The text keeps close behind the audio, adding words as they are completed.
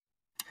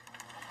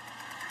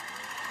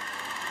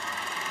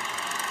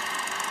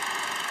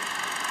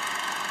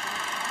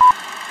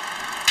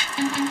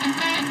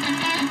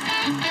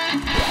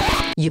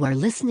You are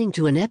listening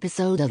to an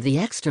episode of The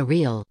Extra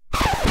Real.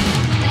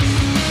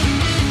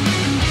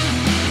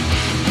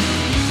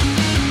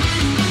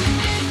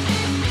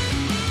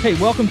 Hey,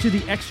 welcome to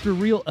The Extra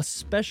Reel, a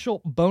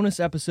special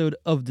bonus episode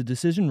of The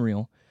Decision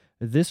Reel.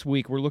 This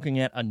week, we're looking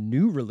at a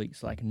new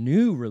release,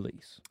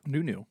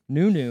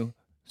 New,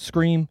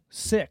 Scream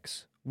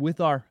 6,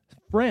 with our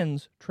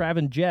friends, Trav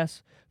and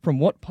Jess, from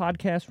what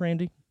podcast,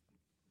 Randy?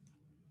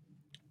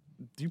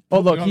 Oh,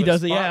 look, he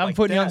does it. Yeah, I'm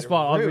putting you on the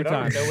spot every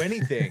time. I don't know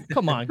anything.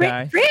 Come on,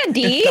 guy.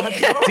 Randy!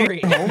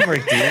 Sorry.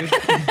 Homework, dude.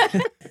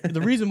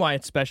 The reason why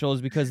it's special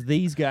is because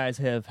these guys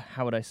have,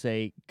 how would I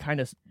say, kind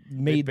of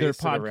made their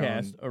based it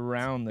podcast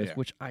around this, yeah.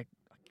 which I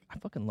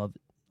fucking love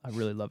it. I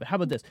really love it. How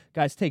about this?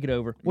 Guys, take it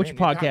over. What's Man,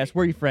 your you're podcast? hot.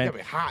 Where are you friend?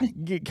 You're hot.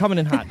 Coming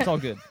in hot. It's all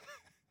good.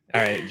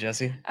 All right,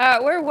 Jesse.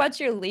 We're What's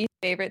Your Least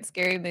Favorite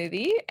Scary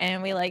Movie?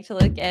 And we like to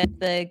look at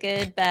the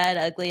good, bad,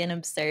 ugly, and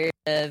absurd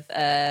of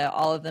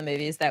all of the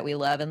movies that we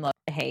love and love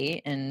to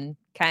hate, and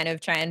kind of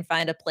try and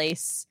find a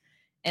place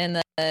in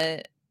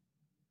the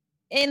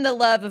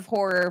love of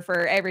horror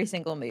for every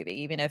single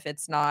movie. Even if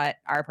it's not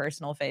our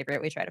personal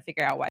favorite, we try to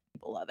figure out why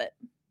people love it.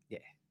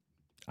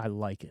 I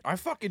like it. I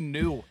fucking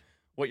knew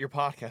what your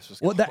podcast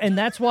was Well, called. and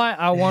that's why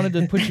I wanted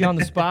to put you on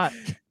the spot.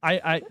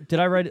 I did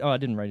I write it? Oh, I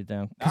didn't write it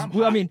down. 'Cause, I'm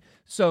well, I hot. mean,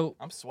 so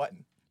I'm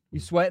sweating. you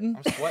sweating?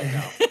 I'm sweating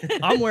now.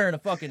 I'm wearing a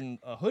fucking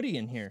hoodie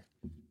in here.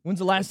 When's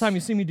the last time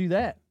you see me do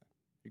that?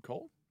 You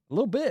cold? A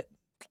little bit.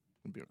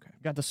 It'll be okay.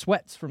 Got the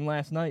sweats from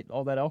last night.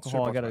 All that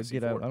alcohol I Strip off got to my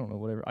get out. C4. I don't know,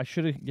 whatever. I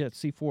should have get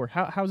C4.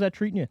 How's that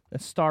treating you? A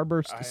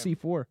Starburst I am-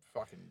 C4.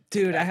 Fucking.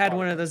 Dude, I had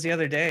one of those the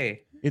other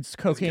day. It's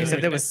cocaine. They in said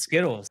a- there was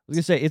Skittles. I was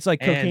gonna say it's like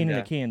cocaine And, in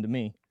a can to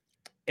me.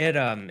 It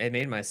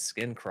made my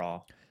skin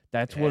crawl.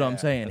 That's what I'm Yeah,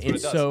 saying. that's what it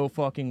It's does. so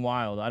fucking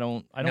wild. I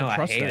don't No, I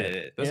trust hated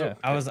that. it. Yeah.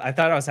 I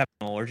thought I was having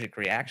an allergic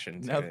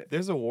reaction to Now, it.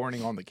 there's a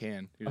warning on the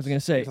can. I was gonna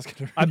say, You're just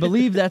gonna I read it.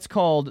 believe that's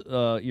called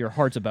your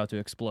heart's about to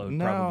explode.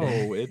 No,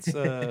 Probably.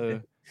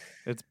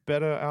 it's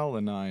beta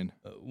alanine.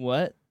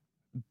 What?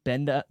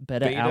 Beta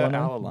Beta-alanine.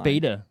 alanine.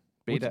 Beta.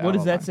 Beta What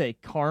does that alanine. say?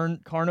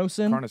 Carnosin.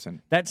 Carnosine.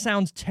 That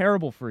sounds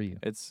terrible for you.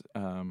 It's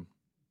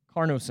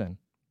Carnosin.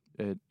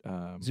 it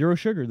Zero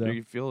sugar though.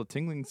 you feel a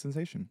tingling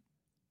sensation.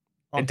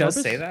 On It does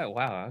purpose? say that?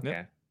 Wow, okay.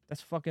 Yep.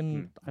 That's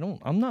fucking.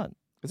 I'm not.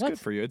 It's What? good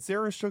for you. It's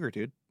zero sugar,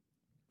 dude.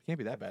 Can't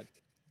be that bad.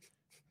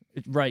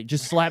 Right,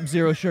 just slap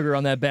zero sugar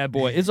on that bad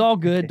boy. It's all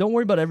good. Don't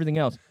worry about everything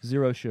else.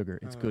 Zero sugar.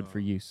 It's good for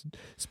you.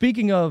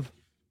 Speaking of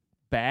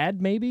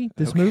bad, maybe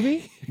this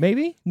movie,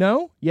 maybe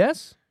no,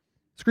 yes,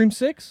 Scream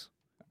 6.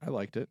 I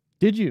liked it.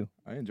 Did you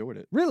I enjoyed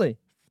it really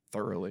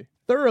thoroughly.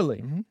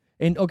 thoroughly? Mhm.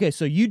 And okay,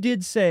 so you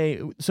did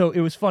say. So it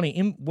was funny.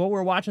 While we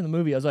were watching the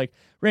movie, I was like,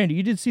 Randy,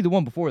 you did see the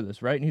one before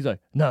this, right? And he's like,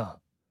 no.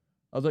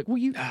 I was like, well,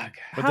 you. Ah,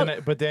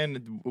 God. But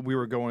then we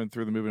were going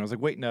through the movie, and I was like,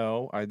 wait,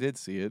 no, I did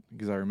see it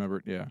because I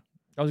remembered. Yeah,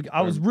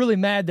 I was really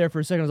mad there for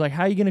a second. I was like,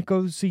 how are you gonna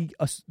go see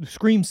a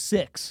Scream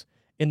 6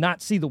 and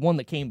not see the one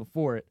that came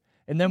before it?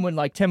 And then when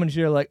like 10 minutes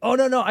later, like, oh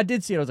no, I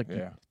did see it. I was like,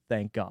 yeah.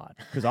 thank God,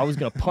 because I was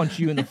gonna punch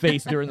you in the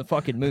face during the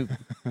fucking movie.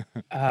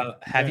 Have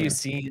Yeah. you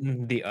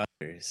seen the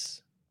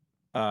others?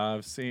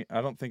 I've seen. I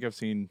don't think I've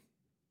seen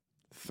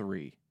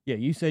 3. Yeah,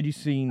 you said you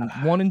seen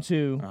 1 and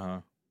 2,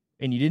 Uh-huh.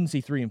 and you didn't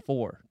see 3 and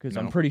 4, because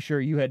I'm No. pretty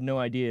sure you had no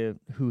idea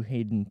who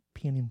Hayden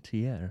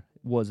Panettiere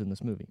was in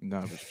this movie.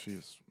 No, but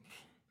she's.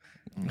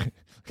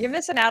 You're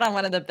missing out on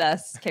one of the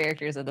best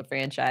characters of the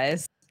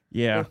franchise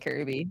Yeah, with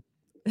Kirby.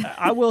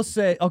 I will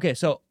say. Okay,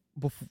 so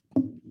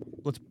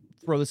let's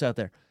throw this out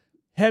there.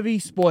 Heavy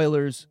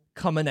spoilers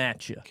coming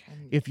at you.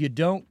 If you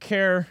don't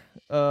care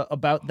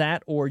about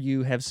that, or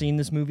you have seen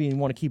this movie and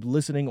want to keep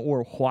listening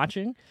or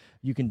watching,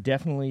 you can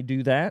definitely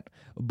do that.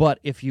 But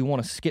if you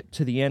want to skip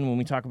to the end when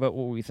we talk about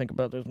what we think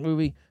about this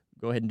movie,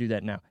 go ahead and do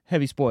that now.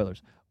 Heavy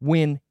spoilers.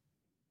 When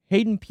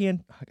Hayden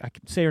I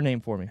can say her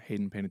name for me.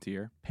 Hayden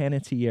Panettiere.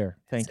 Panettiere.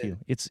 Thank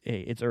That's you.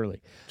 It's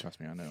early. Trust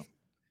me, I know.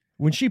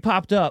 When she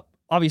popped up,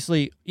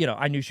 obviously,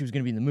 I knew she was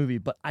going to be in the movie,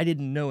 but I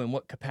didn't know in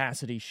what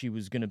capacity she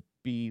was going to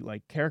be,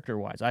 like,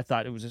 character-wise. I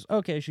thought it was just,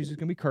 okay, she's just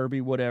going to be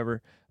Kirby,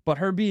 whatever. But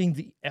her being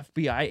the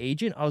FBI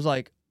agent, I was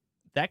like,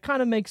 that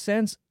kind of makes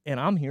sense, and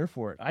I'm here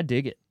for it. I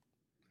dig it.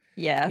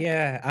 Yeah.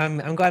 Yeah,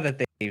 I'm glad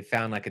that they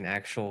found like an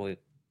actual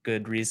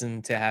good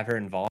reason to have her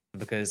involved,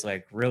 because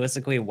like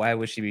realistically, why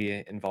would she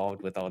be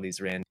involved with all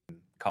these random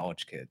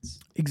college kids?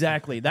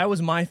 Exactly. That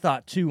was my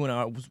thought, too, when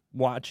I was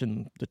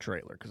watching the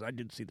trailer, because I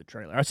did see the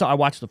trailer. I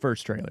watched the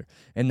first trailer,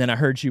 and then I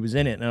heard she was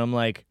in it, and I'm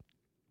like,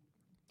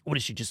 what,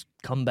 did she just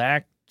come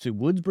back to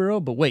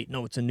Woodsboro? But wait,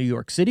 no, it's in New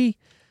York City?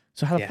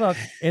 So how the Yeah. fuck?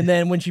 And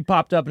then when she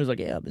popped up and was like,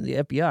 yeah, I'm in the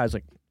FBI, I was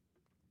like,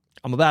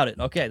 I'm about it.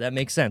 Okay, that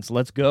makes sense.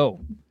 Let's go.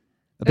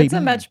 It's a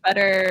Baby. much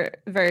better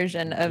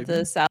version of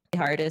the Sally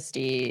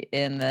Hardesty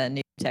in the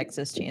new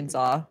Texas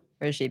Chainsaw,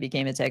 where she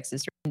became a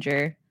Texas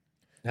Ranger.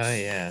 Oh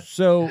yeah.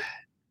 So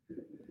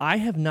I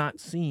have not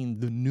seen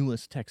the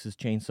newest Texas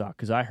Chainsaw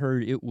because I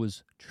heard it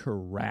was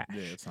trash.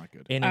 Yeah, it's not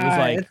good. And it was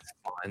like it's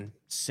fun.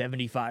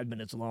 75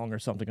 minutes long or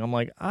something. I'm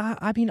like,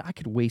 I mean, I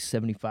could waste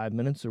 75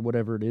 minutes or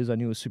whatever it is. I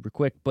knew it was super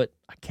quick, but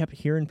I kept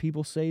hearing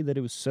people say that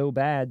it was so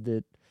bad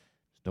that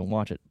just don't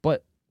watch it.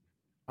 But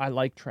I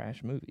like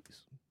trash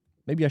movies.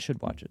 Maybe I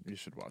should watch it. You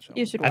should watch that.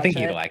 You one. should I think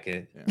watch you'd it. like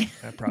it. Yeah.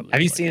 I probably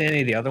Have you like seen it.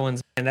 any of the other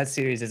ones? And that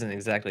series isn't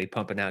exactly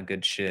pumping out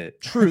good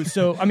shit. True.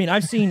 So, I mean,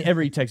 I've seen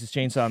every Texas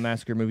Chainsaw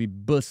Massacre movie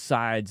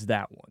besides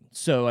that one.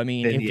 So, I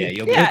mean, Then if yeah, it-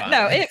 you'll be Yeah, fine.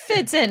 no, it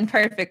fits in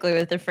perfectly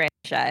with the franchise.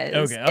 okay,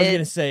 I was It-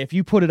 gonna say if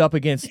you put it up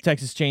against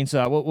Texas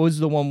Chainsaw, what was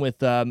the one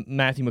with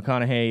Matthew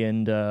McConaughey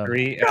and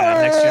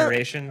Next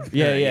Generation.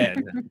 Yeah.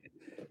 no.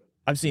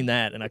 I've seen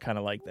that and I kind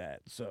of like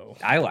that. So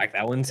I like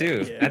that one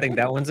too. Yeah. I think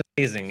that one's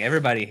amazing.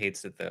 Everybody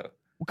hates it though.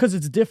 because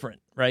it's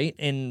different, right?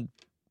 And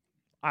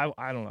I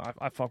don't know.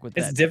 I fuck with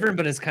It's that. different,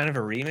 but it's kind of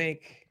a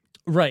remake.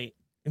 Right.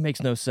 It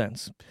makes no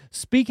sense.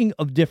 Speaking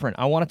of different,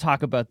 I want to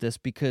talk about this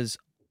because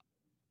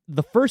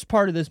the first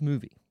part of this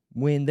movie,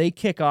 when they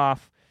kick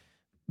off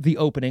the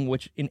opening,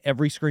 which in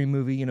every Scream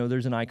movie, you know,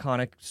 there's an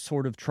iconic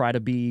sort of try to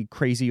be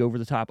crazy over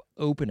the top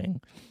opening.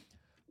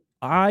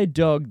 I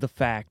dug the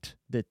fact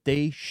that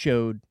they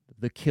showed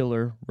the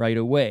killer right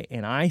away.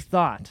 And I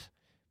thought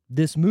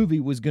this movie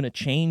was going to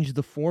change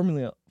the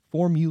formula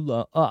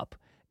up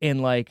and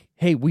like,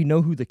 hey, we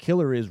know who the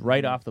killer is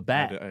right off the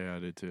bat. I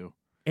did too.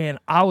 And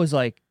I was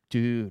like,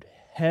 dude,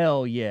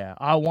 hell yeah.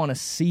 I want to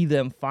see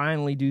them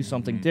finally do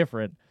something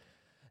different.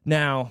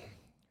 Now,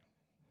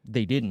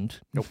 they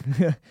didn't. Nope.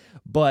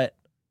 But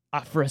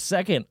for a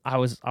second, I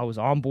was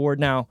on board.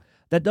 Now,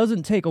 that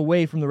doesn't take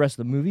away from the rest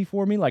of the movie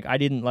for me. Like, I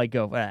didn't like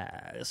go,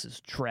 this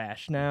is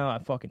trash now. I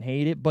fucking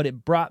hate it. But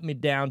it brought me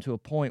down to a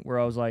point where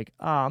I was like,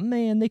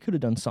 man, they could have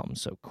done something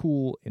so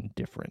cool and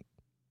different.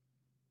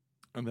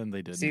 And then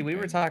they did. See, we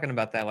were talking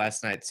about that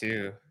last night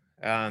too.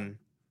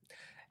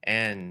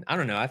 And I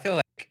don't know. I feel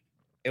like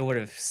it would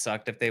have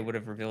sucked if they would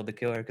have revealed the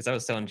killer because I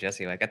was telling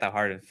Jesse, like, at the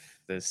heart of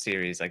the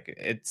series, like,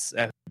 it's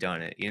a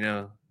whodunit, you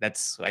know?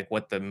 That's like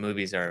what the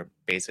movies are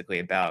basically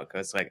about.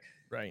 Because, like,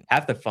 Right.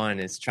 half the fun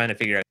is trying to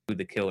figure out who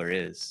the killer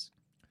is.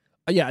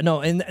 Yeah,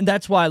 no, and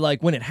that's why,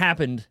 like, when it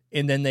happened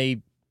and then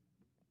they,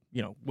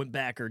 you know, went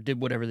back or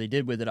did whatever they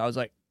did with it, I was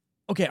like,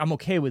 okay, I'm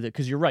okay with it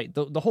because you're right.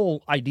 The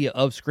whole idea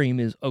of Scream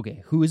is,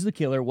 okay, who is the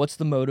killer? What's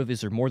the motive?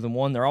 Is there more than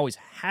one? There always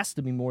has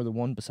to be more than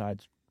one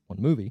besides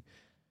one movie.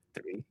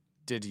 3.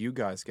 Did you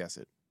guys guess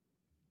it?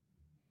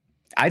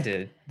 I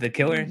did. The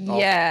killer?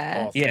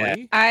 Yeah. All Yeah.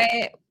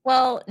 three?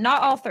 Well,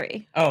 not all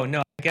three. Oh, no.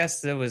 I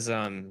guess it was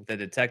the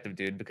detective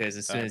dude because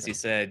as soon as he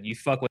said, you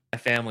fuck with my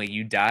family,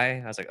 you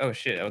die, I was like, oh,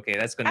 shit. Okay,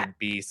 that's going to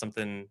be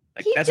something.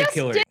 Like, He that's a just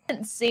killer.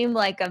 didn't seem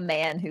like a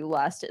man who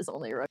lost his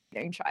only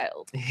remaining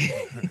child.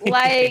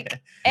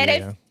 Like, and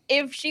Yeah.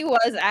 if she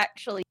was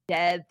actually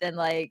dead, then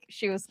like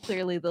she was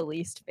clearly the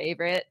least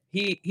favorite.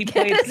 he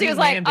played. Because he was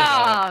like, hammed it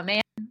up. oh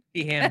man.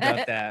 He hammed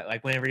up that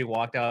like whenever he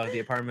walked out of the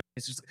apartment,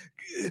 it's just.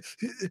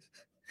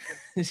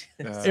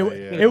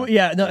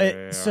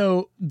 Yeah.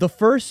 So the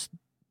first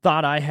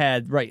thought I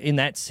had right in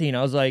that scene,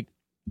 I was like,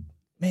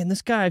 man,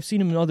 this guy, I've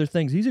seen him in other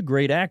things. He's a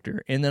great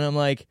actor. And then I'm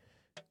like,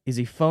 is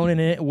he phoning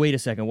it? Wait a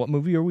second. What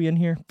movie are we in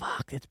here?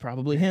 Fuck, it's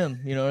probably him.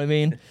 You know what I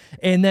mean?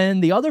 And then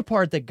the other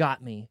part that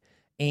got me,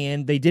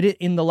 and they did it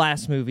in the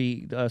last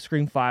movie,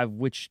 Scream 5,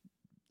 which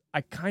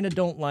I kind of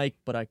don't like,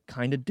 but I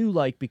kind of do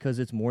like because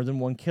it's more than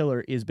one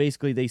killer, is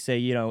basically they say,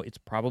 you know, it's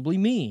probably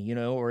me, you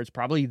know, or it's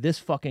probably this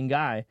fucking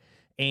guy.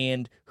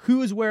 And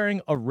who is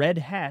wearing a red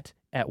hat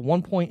at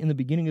one point in the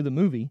beginning of the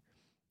movie?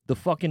 The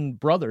fucking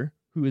brother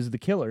who is the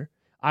killer.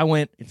 I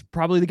went, it's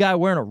probably the guy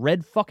wearing a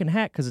red fucking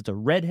hat because it's a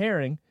red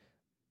herring.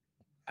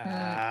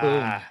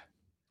 Ah,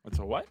 That's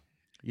a what?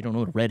 You don't know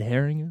what a red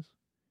herring is?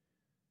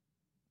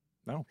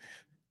 No.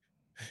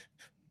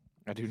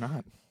 I do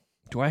not.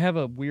 Do I have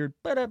a weird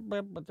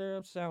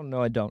sound?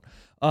 No, I don't.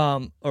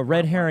 A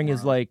red herring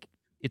is like,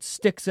 it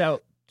sticks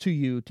out to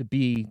you to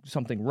be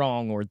something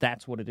wrong or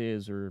that's what it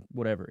is or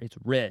whatever. It's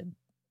red.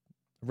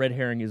 A red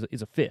herring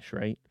is a fish,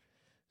 right?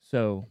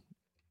 So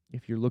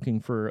if you're looking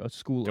for a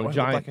school, Do I a look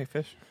giant, like a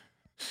fish?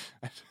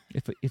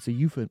 it's a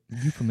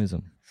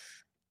euphemism.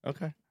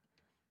 Okay.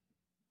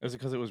 Is it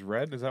because it was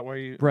red? Is that why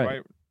you Right. why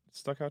it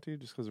stuck out to you?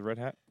 Just because of red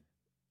hat?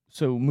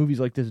 So movies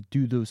like this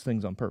do those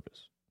things on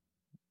purpose.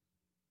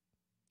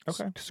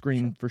 Okay.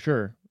 Scream for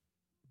sure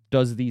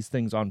does these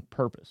things on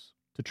purpose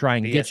to try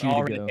and but get yes, you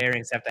all to red go.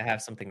 herrings have to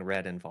have something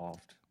red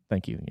involved.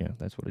 Thank you. Yeah,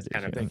 that's what it is.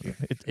 Kind of yeah. thank you.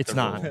 It's The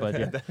not, rule. but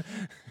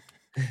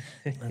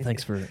yeah.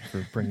 Thanks for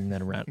bringing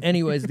that around.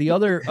 Anyways, the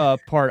other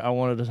part I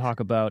wanted to talk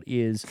about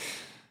is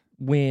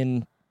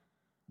when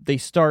they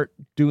start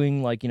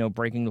doing like, you know,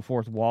 breaking the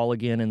fourth wall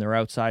again, and they're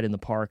outside in the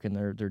park, and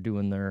they're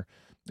doing their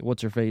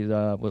what's her face?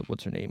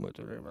 What's her name?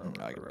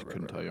 I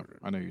couldn't tell you.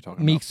 I know you're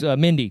talking Meeks,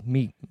 Mindy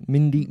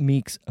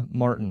Meeks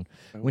Martin.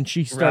 When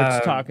she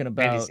starts talking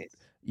about.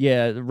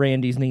 Yeah,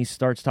 Randy's niece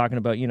starts talking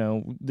about, you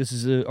know, this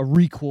is a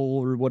requel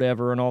or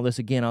whatever and all this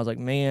again. I was like,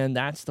 man,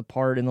 that's the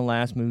part in the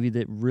last movie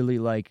that really,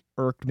 like,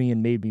 irked me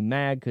and made me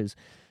mad because,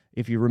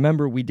 if you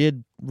remember, we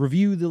did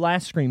review the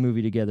last Scream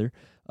movie together.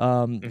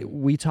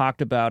 We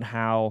talked about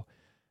how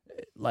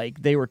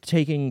like they were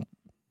taking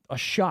a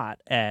shot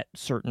at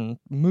certain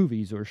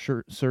movies or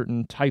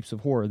certain types of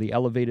horror, the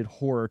elevated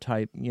horror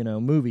type,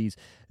 movies.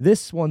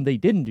 This one, they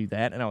didn't do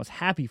that, and I was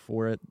happy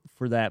for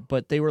that,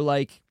 but they were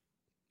like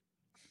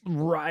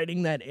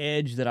riding that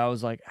edge that I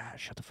was like,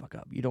 shut the fuck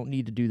up. You don't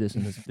need to do this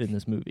in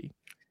this movie.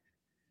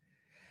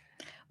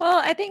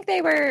 Well, I think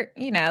they were,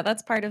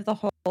 that's part of the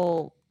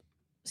whole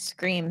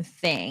Scream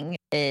thing,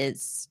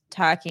 is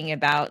talking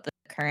about the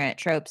current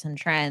tropes and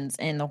trends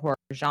in the horror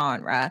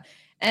genre.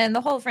 And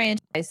the whole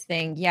franchise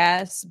thing,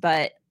 yes,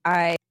 but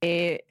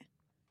it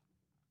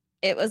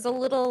was a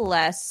little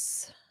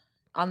less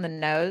on the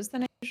nose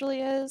than it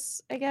usually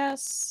is, I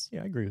guess.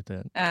 Yeah, I agree with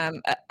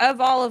that. Of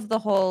all of the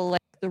whole,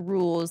 like, the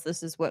rules,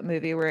 this is what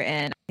movie we're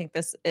in, I think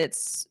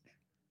it's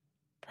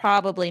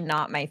probably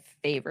not my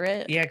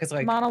favorite. Yeah, because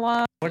like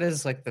monologue. What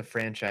does like the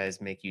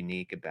franchise make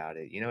unique about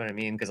it? You know what I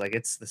mean? Because like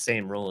it's the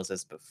same rules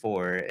as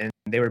before, and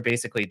they were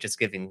basically just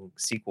giving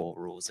sequel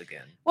rules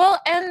again.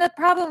 Well, and the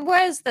problem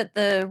was that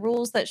the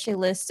rules that she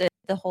listed,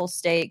 the whole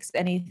stakes,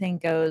 anything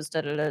goes,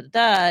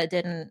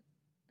 didn't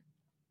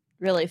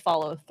really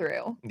follow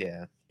through.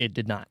 Yeah, it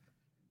did not.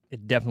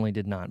 It definitely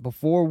did not.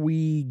 Before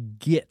we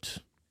get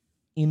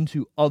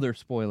into other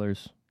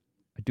spoilers,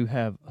 I do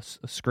have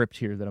a script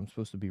here that I'm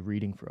supposed to be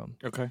reading from.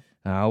 Okay.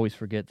 I always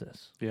forget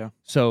this. Yeah.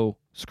 So,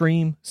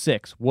 Scream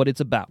 6, what it's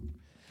about.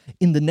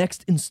 In the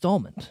next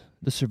installment,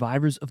 the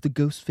survivors of the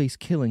Ghostface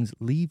killings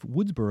leave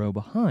Woodsboro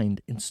behind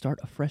and start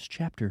a fresh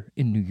chapter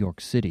in New York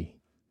City.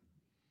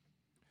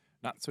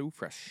 Not so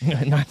fresh.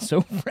 Not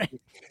so fresh.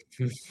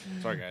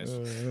 Sorry,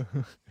 guys.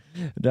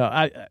 No,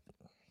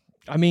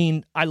 I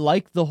mean, I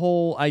like the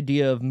whole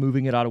idea of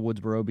moving it out of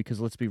Woodsboro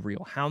because let's be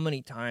real. How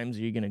many times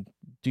are you going to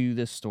do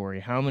this story?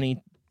 How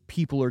many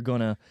people are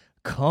going to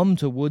come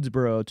to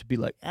Woodsboro to be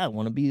like, I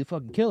want to be the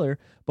fucking killer,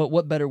 but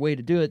what better way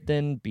to do it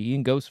than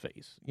being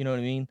Ghostface? You know what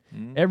I mean?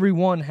 Mm-hmm.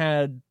 Everyone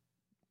had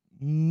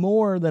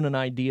more than an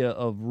idea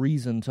of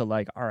reason to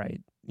like, all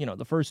right,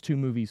 the first two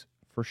movies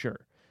for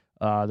sure.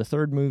 The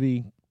third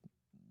movie,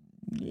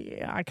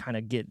 yeah, I kind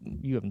of get,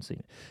 you haven't seen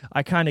it.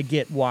 I kind of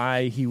get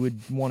why he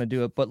would want to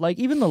do it, but like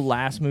even the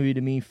last movie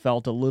to me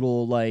felt a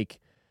little like,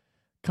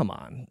 come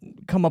on,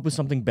 come up with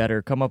something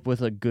better, come up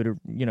with a good,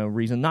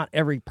 reason. Not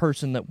every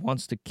person that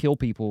wants to kill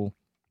people,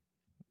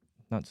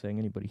 not saying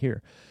anybody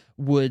here,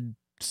 would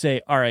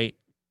say, all right,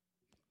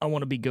 I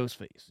want to be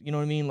Ghostface. You know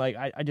what I mean? Like,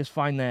 I just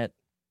find that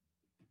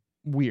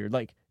weird.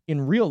 Like, in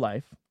real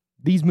life,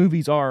 these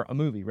movies are a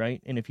movie,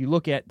 right? And if you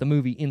look at the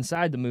movie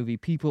inside the movie,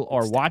 people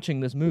are watching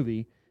this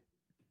movie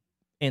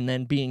and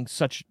then being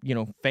such,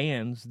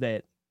 fans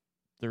that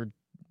they're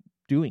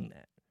doing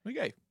that.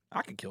 Okay,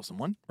 I could kill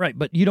someone. Right,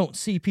 but you don't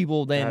see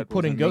people then That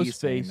putting wasn't me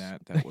saying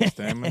Ghostface. That was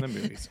them in the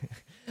movies.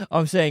 All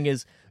I'm saying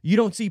is you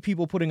don't see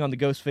people putting on the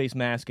Ghostface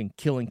mask and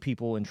killing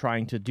people and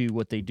trying to do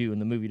what they do in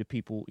the movie to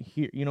people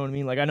here. You know what I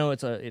mean? Like, I know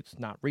it's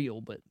not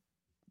real, but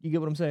you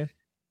get what I'm saying?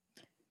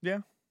 Yeah,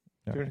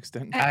 All to right. an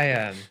extent.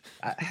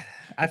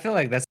 I feel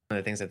like that's one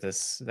of the things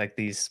that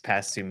these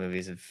past two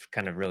movies have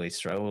kind of really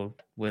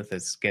struggled with,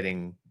 is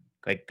getting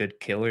like good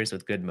killers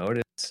with good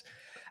motives.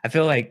 I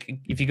feel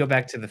like if you go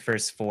back to the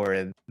first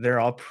four, they're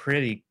all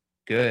pretty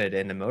good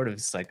and the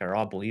motives like are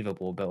all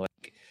believable, but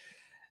like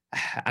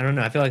I don't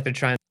know, I feel like they're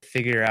trying to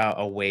figure out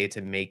a way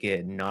to make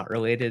it not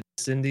related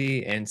to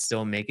Cindy and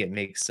still make it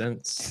make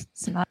sense.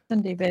 It's not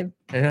Cindy, babe.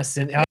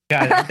 Cindy, oh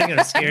god, I'm thinking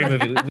of a scary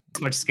movie. We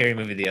watched a scary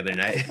movie the other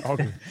night.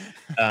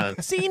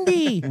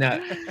 Cindy!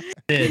 No,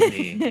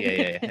 Sydney.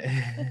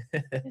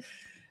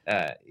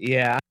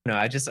 Yeah, I don't know.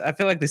 I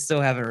feel like they still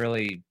haven't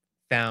really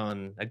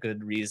found a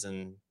good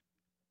reason.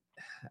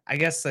 I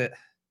guess that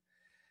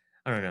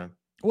I don't know.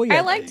 Well, yeah.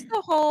 I liked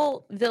the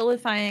whole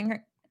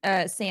vilifying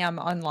Sam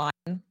online.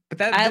 But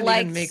that I doesn't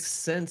liked- even make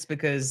sense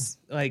because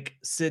like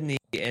Sydney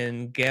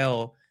and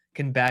Gail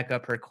can back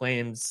up her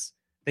claims.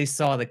 They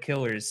saw the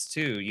killers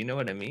too. You know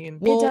what I mean?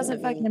 Well- It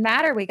doesn't fucking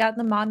matter. We got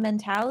the mob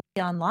mentality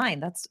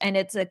online. And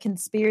it's a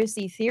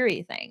conspiracy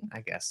theory thing.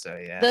 I guess so.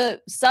 Yeah.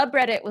 The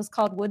subreddit was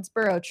called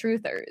Woodsboro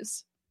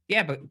Truthers.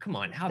 Yeah, but come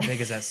on, how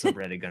big is that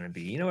subreddit gonna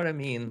be? You know what I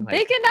mean? Like,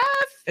 Big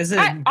enough. is it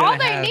All gonna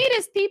they have- need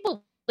is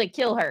people to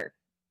kill her.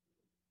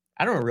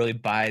 I don't really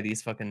buy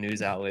these fucking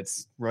news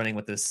outlets running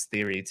with this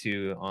theory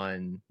too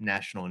on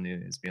national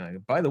news, being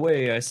like, by the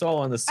way, I saw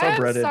on the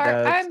subreddit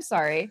that I'm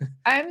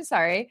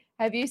sorry.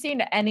 Have you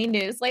seen any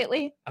news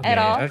lately at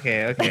all?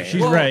 Okay. She's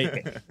Well,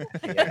 right.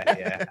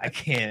 Yeah. I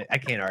can't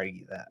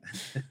argue that.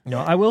 No,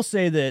 I will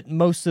say that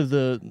most of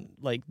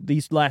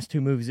these last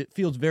two movies, it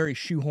feels very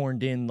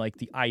shoehorned in, like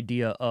the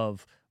idea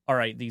of, all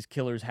right, these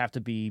killers have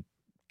to be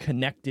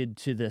connected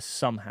to this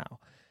somehow.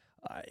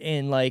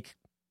 And like,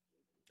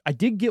 I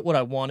did get what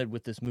I wanted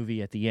with this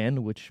movie at the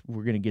end, which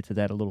we're going to get to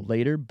that a little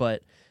later,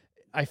 but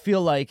I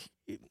feel like,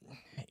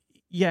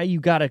 yeah, it's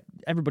got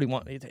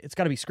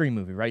to be a Scream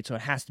movie, right? So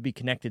it has to be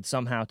connected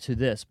somehow to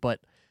this, but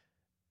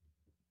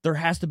there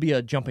has to be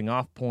a jumping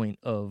off point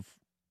of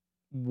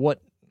what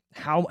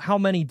how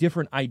many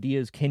different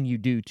ideas can you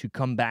do to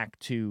come back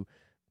to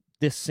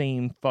this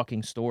same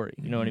fucking story?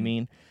 You know what I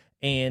mean?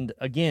 And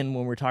again,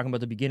 when we're talking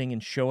about the beginning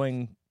and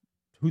showing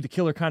who the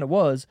killer kind of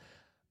was,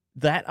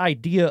 that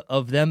idea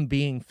of them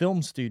being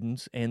film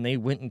students and they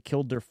went and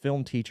killed their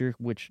film teacher,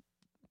 which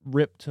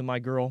ripped to my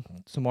girl,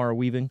 Samara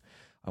Weaving.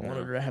 I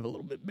wanted her to have a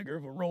little bit bigger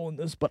of a role in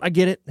this, but I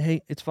get it.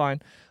 Hey, it's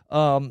fine.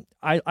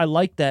 I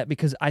like that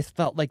because I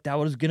felt like that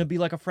was going to be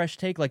like a fresh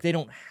take. Like they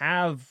don't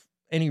have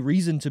any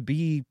reason to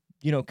be,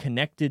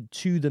 connected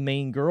to the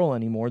main girl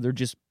anymore. They're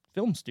just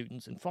film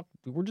students and fuck,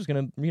 we're just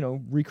going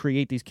to,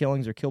 recreate these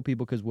killings or kill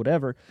people because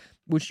whatever,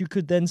 which you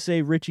could then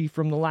say Richie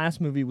from the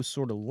last movie was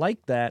sort of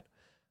like that,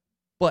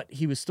 but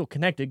he was still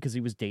connected because he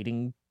was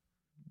dating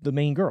the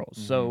main girls.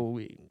 So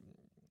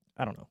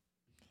I don't know.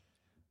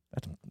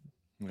 That's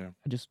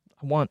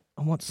I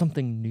want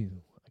something new,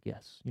 I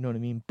guess. You know what I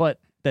mean? But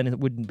then it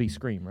wouldn't be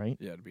Scream, right?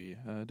 Yeah, it'd be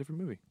a different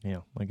movie. Yeah,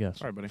 I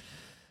guess. All right, buddy.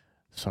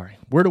 Sorry.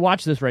 Where to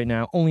watch this right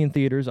now? Only in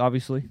theaters,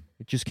 obviously.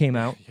 It just came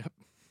out. Yep.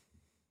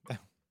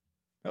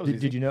 That was easy.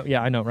 Did you know?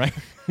 Yeah, I know, right?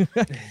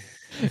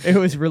 It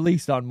was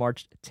released on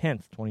March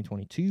 10th,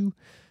 2022.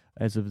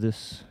 As of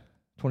this,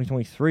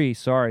 2023,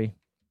 sorry.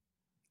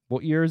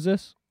 What year is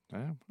this?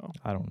 Oh.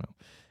 I don't know.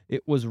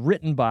 It was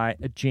written by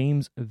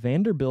James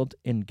Vanderbilt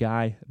and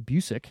Guy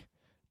Busick,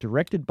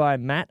 directed by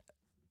Matt.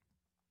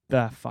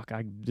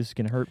 This is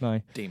gonna hurt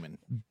my Damon.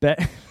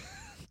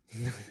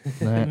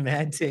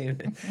 Matt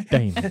Damon.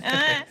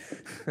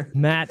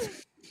 Matt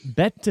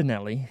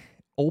Bettinelli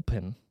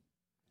Olpin.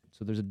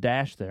 So there's a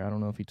dash there. I don't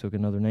know if he took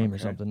another name or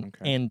something.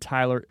 Okay. And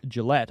Tyler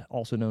Gillette,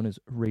 also known as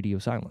Radio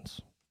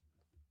Silence.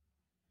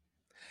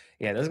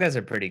 Yeah, those guys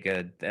are pretty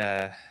good.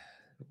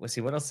 Let's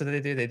see, what else did they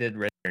do? They did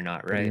Ready or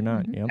Not, right? Ready or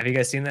Not, yep. Have you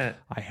guys seen that?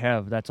 I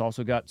have. That's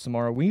also got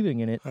Samara Weaving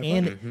in it.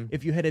 And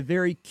if you had a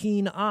very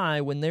keen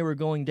eye when they were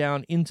going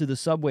down into the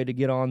subway to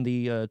get on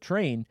the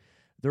train,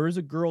 there is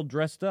a girl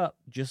dressed up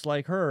just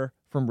like her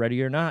from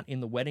Ready or Not in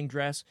the wedding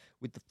dress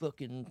with the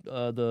fucking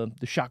the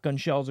shotgun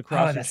shells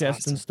across her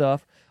chest and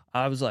stuff.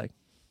 I was like,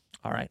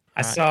 all right.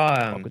 I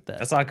saw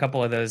a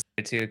couple of those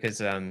too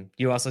because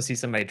you also see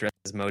somebody dressed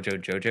as Mojo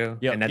Jojo,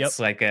 and that's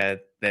like the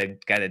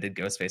guy that did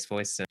Ghostface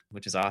voice,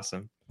 which is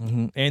awesome.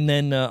 Mm-hmm. And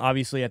then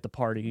obviously at the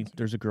party,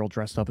 there's a girl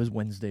dressed up as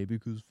Wednesday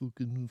because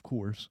fucking of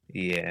course.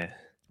 Yeah.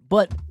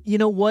 But you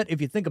know what?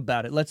 If you think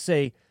about it, let's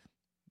say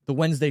the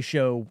Wednesday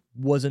show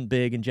wasn't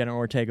big and Jenna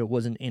Ortega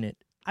wasn't in it.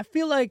 I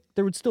feel like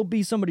there would still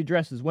be somebody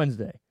dressed as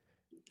Wednesday.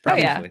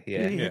 Probably,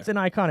 yeah. It's an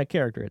iconic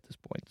character at this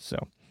point. So,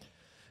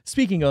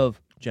 speaking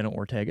of Jenna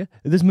Ortega,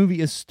 this movie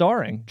is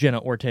starring Jenna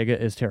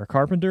Ortega as Tara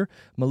Carpenter,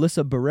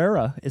 Melissa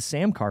Barrera as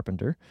Sam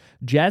Carpenter,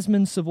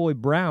 Jasmine Savoy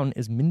Brown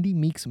as Mindy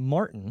Meeks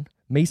Martin,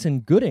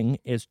 Mason Gooding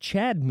as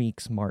Chad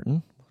Meeks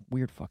Martin,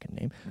 weird fucking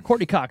name,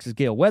 Courtney Cox as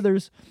Gail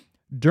Weathers,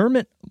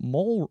 Dermot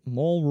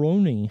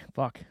Mulroney,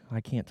 fuck, I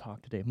can't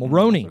talk today,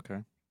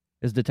 Mulroney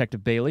as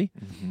Detective Bailey,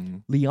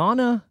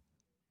 Liana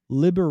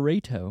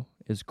Liberato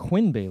as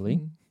Quinn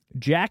Bailey,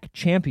 Jack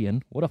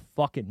Champion, what a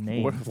fucking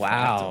name.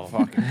 Wow.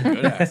 Fucking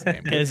good ass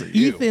name. As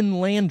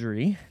Ethan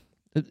Landry.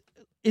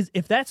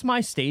 If that's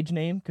my stage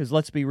name, because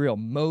let's be real,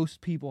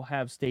 most people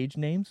have stage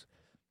names.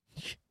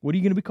 What are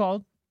you going to be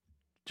called?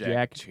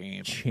 Jack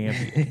Champion.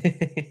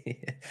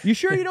 You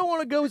sure you don't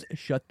want to go?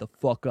 Shut the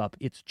fuck up.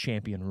 It's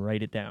Champion.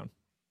 Write it down.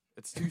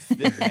 It's two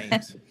thick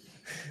names.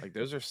 Like,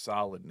 those are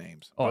solid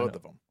names. Both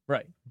of them.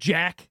 Right.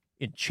 Jack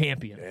and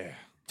Champion. Yeah.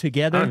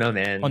 Together, I don't know,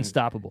 man.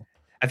 Unstoppable.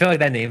 I feel like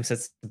that name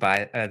sets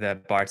the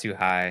bar too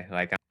high.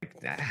 Like,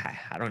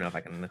 I don't know if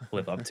I can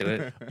live up to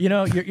it. You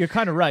know, you're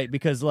kind of right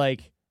because,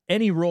 like,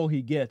 any role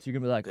he gets, you're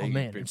going to be like, oh,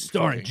 man, it's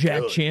starring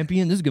Jack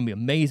Champion. This is going to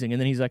be amazing. And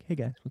then he's like, hey,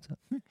 guys, what's up?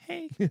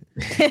 Hey.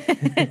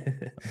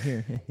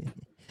 Here.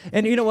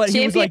 And you know what?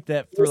 He was like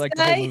that for, like,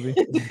 the whole movie.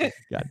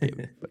 God damn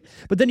it.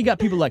 But then you got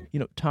people like,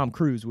 Tom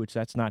Cruise, which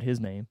that's not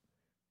his name.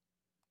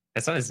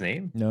 That's not his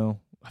name? No.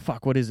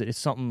 Fuck, what is it? It's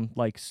something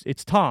like,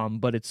 it's Tom,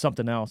 but it's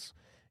something else.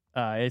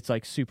 It's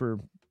like super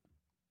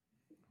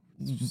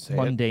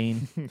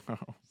mundane.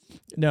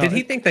 No. Did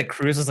he think that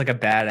Cruise was like a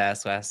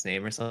badass last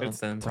name or something?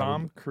 It's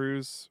Tom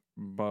Cruise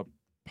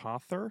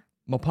Mopather?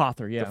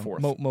 Mopather, yeah. The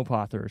fourth.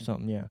 Mopather or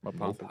something, yeah.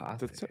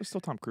 Mopather. It's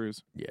still Tom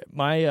Cruise. Yeah.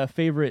 My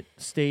favorite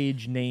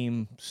stage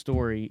name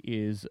story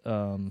is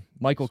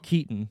Michael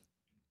Keaton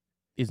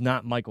is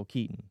not Michael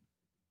Keaton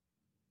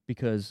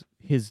because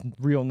his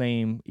real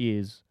name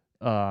is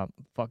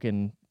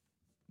fucking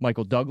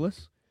Michael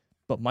Douglas,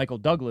 but Michael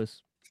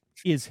Douglas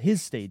is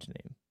his stage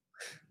name.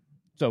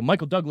 So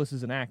Michael Douglas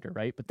is an actor,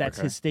 right? But that's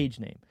his stage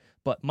name.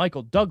 But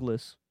Michael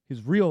Douglas,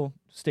 his real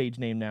stage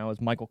name now is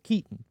Michael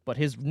Keaton, but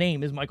his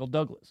name is Michael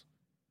Douglas.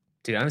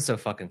 Dude, I'm so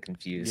fucking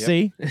confused. Yep.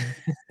 See?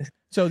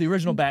 So the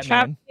original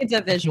Batman. It's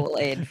a visual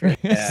aid for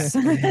this.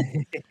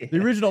 The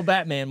original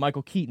Batman,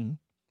 Michael Keaton,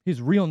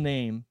 his real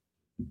name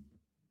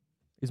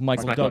is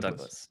Michael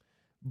Douglas.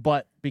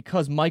 But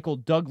because Michael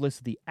Douglas,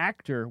 the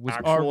actor, was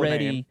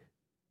already...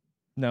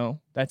 No,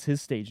 that's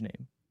his stage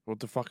name. What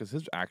the fuck is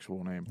his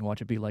actual name?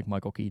 Watch it be like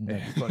Michael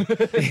Keaton.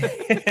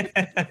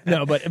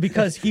 No, but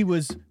because he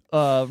was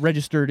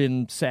registered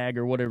in SAG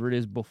or whatever it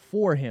is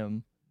before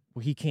him,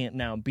 well, he can't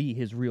now be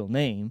his real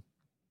name.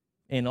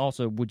 And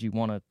also, would you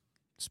want to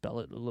spell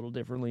it a little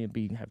differently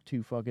and have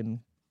two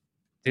fucking?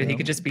 Dude, he know?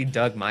 could just be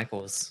Doug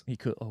Michaels. He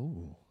could.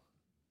 Oh,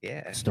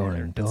 Yeah.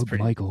 starring that's Doug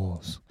pretty-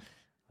 Michaels.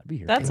 I'd be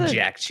here. That's for a- that.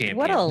 Jack Champion.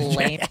 What a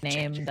lame Jack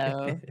name,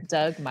 though.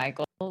 Doug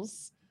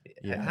Michaels.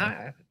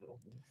 Yeah.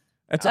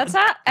 That's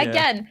not, yeah.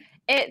 again,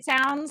 it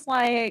sounds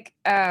like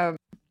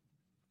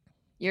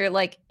your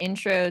like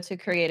intro to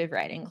creative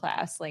writing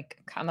class, like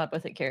come up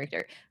with a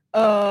character.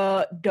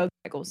 Doug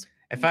Michaels.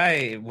 If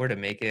I were to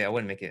make it, I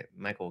wouldn't make it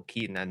Michael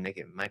Keaton. I'd make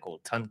it Michael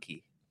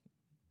Tunkey.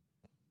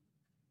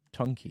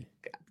 Tunky.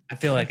 I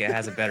feel like it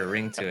has a better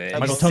ring to it. I It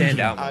Michael just stand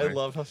Tunkey. out I more.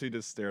 love how she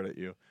just stared at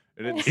you.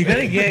 It didn't You're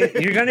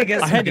gonna say- get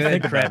I some had to good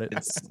think about it.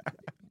 credits.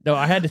 No,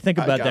 I had to think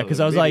I about got that it because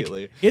I was like,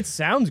 immediately. it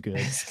sounds good.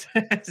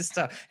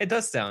 It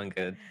does sound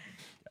good.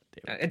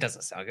 It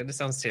doesn't sound good. It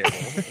sounds terrible.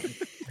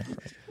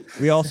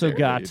 We also Stared at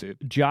got you,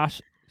 dude.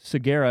 Josh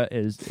Segura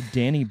as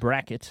Danny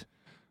Brackett,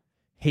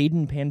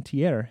 Hayden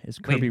Panettiere as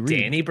Kirby Wait, Reed.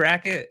 Danny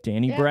Brackett?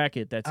 Danny Yeah.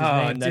 Brackett, that's his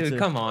Oh, name. That's dude, a-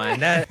 come on.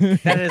 That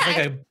is like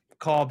a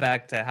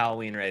callback to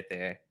Halloween right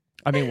there.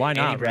 I mean, why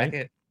Danny not, right?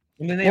 Brackett.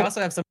 And then they Well-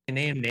 also have somebody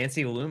named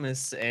Nancy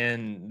Loomis,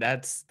 and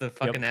that's the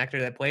fucking actor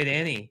that played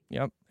Annie.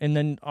 Yep. And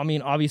then, I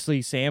mean,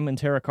 obviously Sam and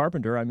Tara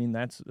Carpenter. I mean,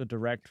 that's a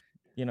direct,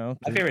 My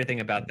favorite thing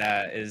about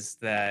that is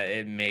that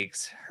it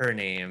makes her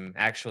name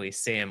actually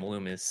Sam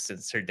Loomis,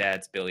 since her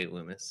dad's Billy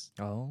Loomis.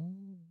 Oh,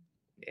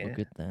 Yeah. look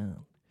at that.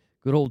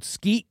 Good old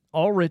Skeet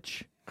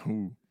Ulrich.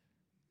 Ooh.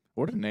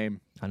 What a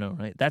name. I know,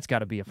 right? That's got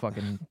to be a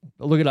fucking.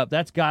 Look it up.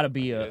 That's got to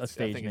be a It's- I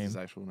stage think it's his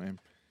name. actual name.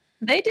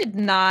 They did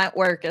not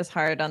work as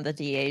hard on the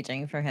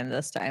de-aging for him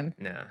this time.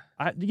 No.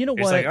 You know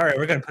It's what? like, all right,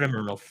 we're gonna put him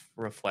in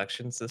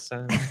reflections this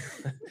time.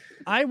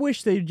 I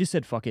wish they just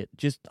said fuck it.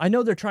 Just I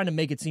know they're trying to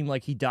make it seem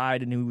like he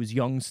died and he was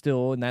young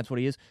still and that's what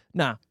he is.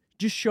 Nah,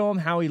 just show him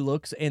how he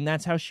looks and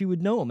that's how she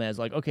would know him as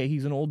like, okay,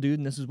 he's an old dude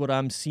and this is what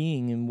I'm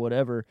seeing and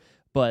whatever.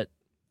 But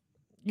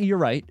you're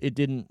right.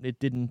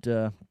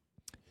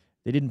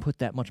 They didn't put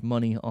that much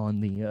money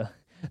on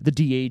the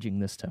de-aging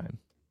this time.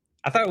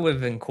 I thought it would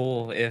have been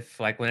cool if,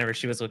 like, whenever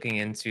she was looking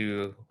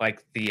into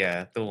like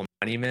the little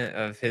monument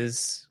of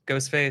his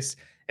ghost face,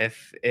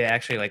 if it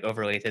actually like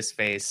overlaid his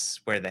face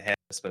where the head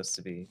was supposed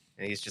to be,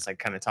 and he's just like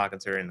kind of talking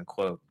to her in the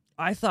quote.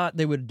 I thought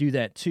they would do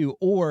that too,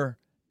 or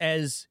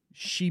as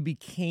she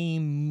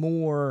became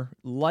more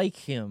like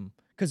him.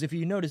 Because if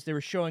you notice, they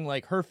were showing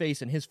like her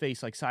face and his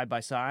face like side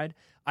by side.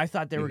 I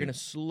thought they were Mhm. going to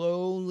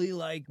slowly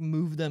like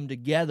move them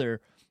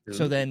together.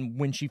 So Ooh. then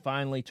when she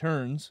finally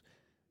turns,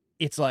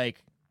 it's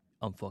like,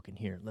 I'm fucking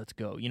here. Let's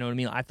go. You know what I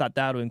mean? I thought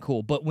that would have been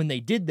cool. But when they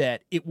did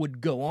that, it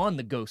would go on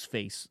the ghost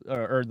face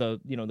or the,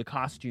 the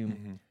costume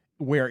Mhm.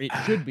 where it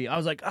should be. I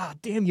was like, ah,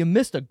 damn, you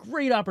missed a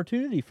great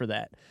opportunity for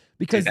that.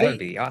 Because Dude, that would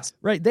be awesome.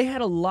 right, they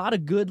had a lot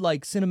of good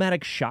like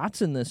cinematic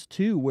shots in this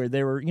too, where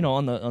they were,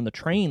 on the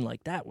train.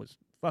 Like that was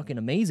fucking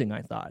amazing,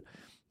 I thought.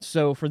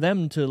 So for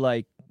them to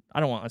like, I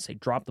don't want to say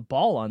drop the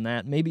ball on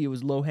that. Maybe it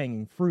was low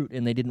hanging fruit,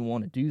 and they didn't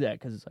want to do that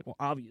because it's like, well,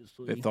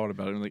 obviously, They thought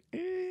about it and like,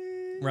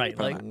 right,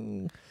 probably like,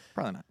 not.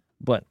 Probably not.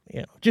 but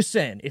just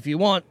saying, if you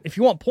want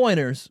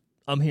pointers,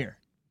 I'm here.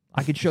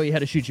 I could show you how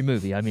to shoot your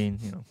movie. I mean,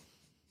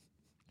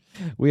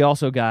 We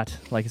also got,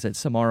 like I said,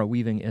 Samara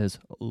Weaving as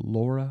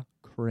Laura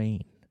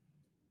Crane.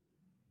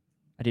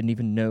 I didn't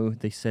even know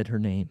they said her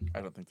name.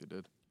 I don't think they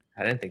did.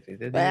 I didn't think they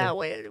did. either.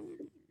 Well,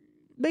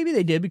 maybe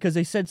they did because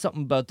they said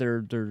something about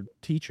their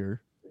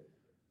teacher.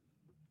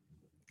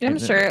 I'm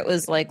Is it- sure it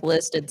was like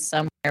listed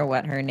somewhere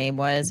what her name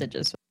was. It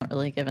just wasn't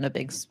really given a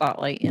big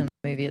spotlight in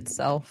the movie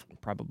itself.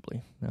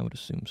 Probably. I would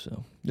assume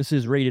so. This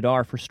is rated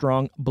R for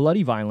strong,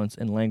 bloody violence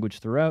and language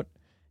throughout,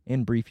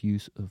 and brief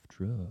use of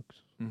drugs.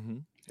 Mm-hmm.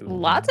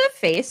 Lots of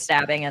face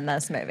stabbing in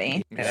this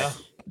movie. Yeah.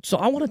 So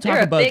I want to You're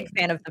talk a about. big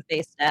fan of the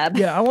face stab.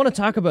 Yeah, I want to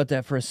talk about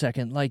that for a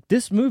second. Like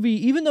this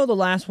movie, even though the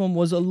last one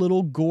was a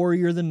little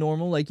gorier than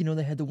normal, like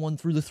they had the one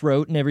through the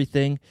throat and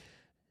everything.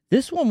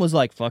 This one was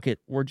like, fuck it,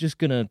 we're just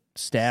gonna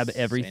stab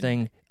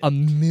everything a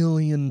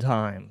million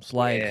times.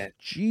 Like Yeah.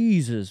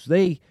 Jesus,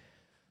 they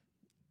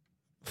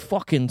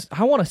fucking.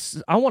 I want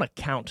to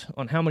count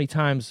on how many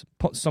times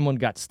someone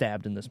got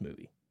stabbed in this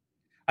movie.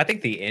 I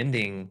think the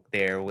ending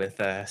there with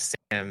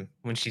Sam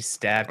when she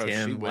stabbed Oh, she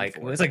him, went like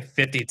for it it. was like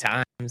 50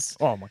 times.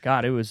 Oh my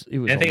god, it was I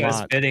a think it was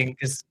lot. fitting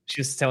because she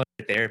was telling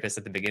her therapist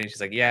at the beginning. She's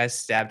like, "Yeah, I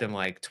stabbed him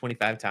like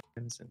 25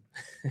 times."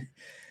 And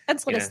And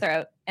slit his Yeah.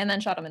 throat and then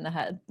shot him in the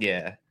head.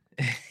 yeah,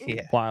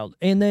 yeah. Wild.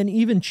 And then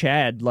even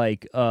Chad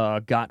like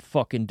got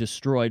fucking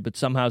destroyed, but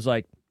somehow was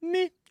like,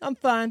 meh, I'm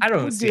fine. I We're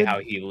don't see good." how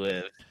he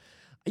lived.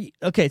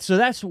 Okay, so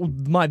that's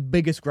my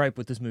biggest gripe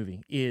with this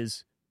movie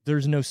is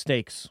there's no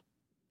stakes.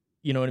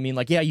 You know what I mean?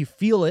 Like, yeah, you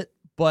feel it,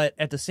 but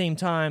at the same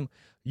time,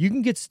 you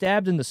can get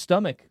stabbed in the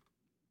stomach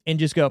and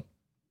just go,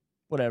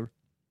 whatever.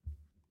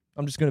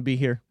 I'm just gonna be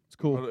here. It's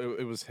cool. Well,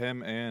 it was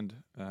him and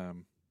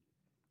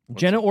what's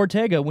Jenna it-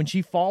 Ortega, when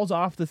she falls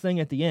off the thing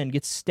at the end,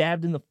 gets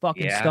stabbed in the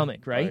fucking Yeah.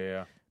 stomach, right? Oh,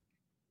 yeah.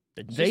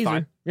 Taser.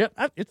 fine. Yep,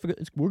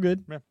 we're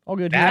good. Yeah. All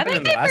good. That here. I happened think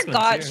in the they last one,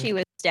 forgot too. she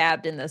was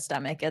stabbed in the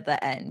stomach at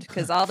the end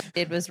because all they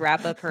did was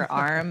wrap up her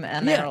arm,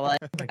 and they Yeah. were like,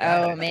 my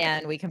 "Oh God.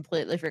 man, we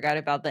completely forgot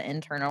about the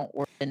internal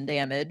organ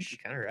damage."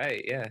 You're kind of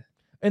right. Yeah.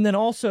 And then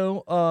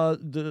also,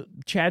 the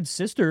Chad's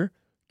sister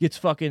gets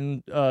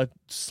fucking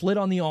slit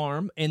on the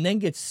arm and then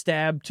gets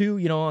stabbed too,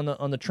 you know,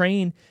 on the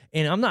train.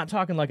 And I'm not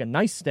talking like a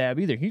nice stab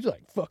either. He's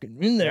like fucking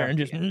in there and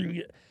just.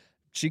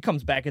 She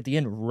comes back at the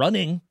end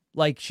running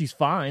like she's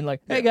fine. Like,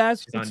 hey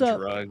guys, She's what's on up?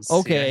 drugs.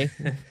 Okay.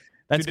 Yeah.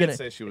 That's she did gonna.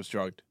 say she was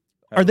drugged.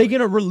 Are they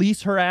gonna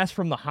release her ass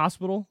from the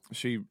hospital?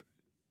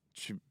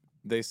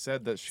 They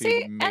said that she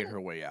See, made and-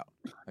 her way out.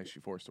 Like she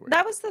forced her way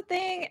That was the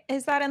thing,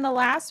 is that in the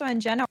last one,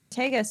 Jenna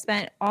Ortega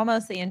spent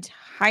almost the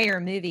entire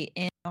movie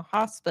in a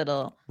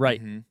hospital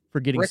Right. Mhm. For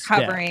getting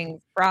stabbed.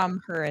 recovering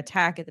from her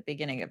attack at the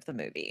beginning of the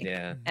movie.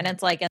 Yeah. And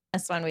it's like in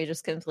this one, we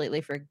just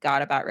completely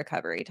forgot about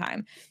recovery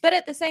time. But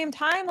at the same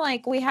time,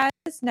 like we had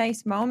this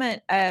nice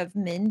moment of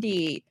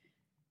Mindy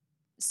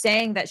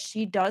saying that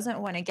she doesn't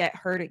want to get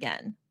hurt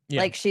again.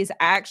 Yeah. Like she's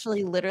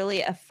actually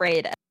literally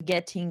afraid of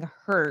getting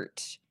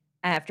hurt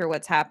after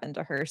what's happened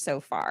to her so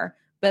far.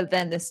 But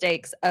then the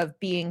stakes of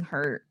being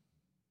hurt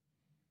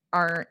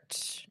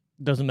aren't.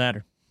 Doesn't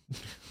matter.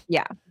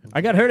 Yeah.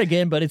 I got hurt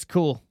again, but it's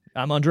cool.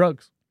 I'm on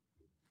drugs.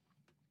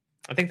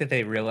 I think that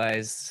they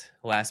realized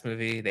last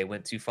movie they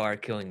went too far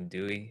killing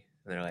Dewey.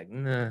 And they're like,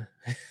 nah,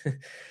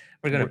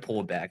 we're gonna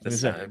pull back this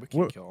Exactly. time. We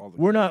can't kill all the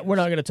We're not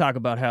characters. going to talk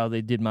about how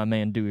they did my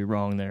man Dewey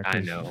wrong there. I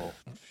 'cause- know.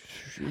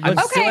 I'm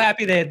Let's- so Okay.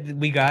 happy that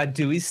we got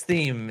Dewey's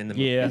theme in the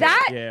movie. Yeah.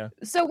 That- Yeah.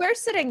 So we're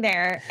sitting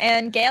there,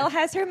 and Gail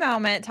has her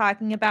moment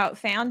talking about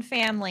found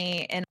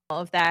family and all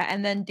of that.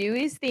 And then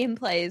Dewey's theme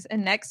plays,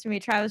 and next to me,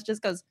 Travis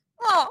just goes,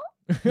 "Oh,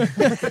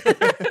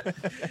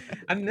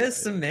 I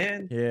miss him,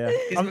 man. Yeah.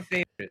 He's I'm, my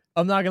favorite.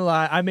 I'm not gonna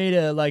lie. I made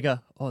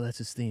oh, that's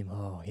his theme.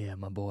 Oh yeah,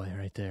 my boy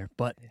right there.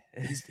 But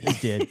he's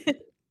dead.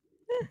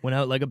 Went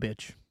out like a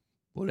bitch.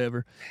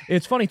 Whatever.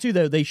 It's funny too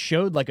though. They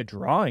showed like a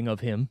drawing of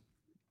him,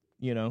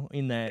 you know,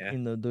 in that Yeah.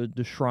 in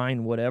the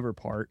shrine whatever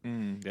part,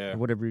 Yeah. or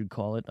whatever you'd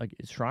call it, like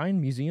shrine,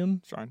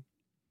 museum, Shrine.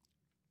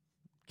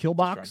 kill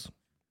box.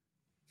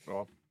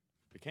 Well,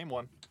 became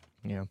one.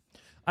 Yeah.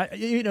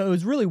 It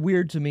was really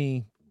weird to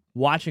me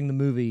watching the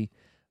movie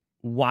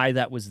why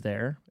that was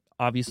there.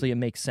 Obviously it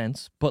makes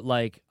sense, but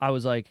like I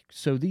was like,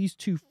 so these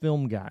two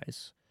film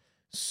guys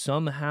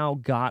somehow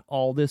got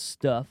all this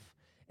stuff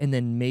and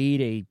then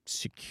made a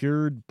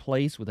secured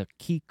place with a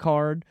key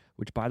card,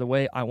 which by the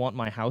way, I want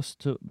my house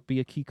to be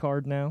a key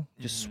card now.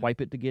 Just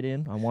swipe it to get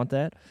in. I want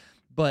that.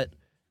 But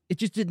it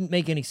just didn't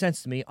make any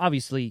sense to me.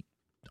 Obviously,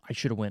 I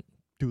should have went,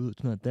 dude,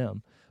 it's not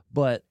them.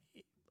 But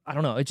I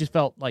don't know. It just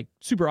felt like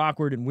super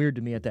awkward and weird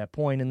to me at that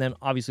point. And then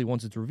obviously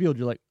once it's revealed,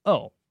 you're like,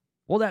 oh,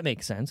 well, that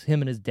makes sense.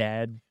 Him and his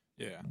dad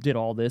Yeah. did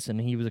all this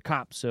and he was a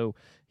cop. So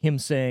him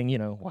saying, you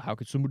know, well, how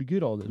could somebody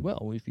get all this?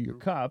 Well, if you're a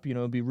cop, you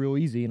know, it'd be real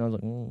easy. And I was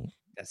like,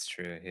 That's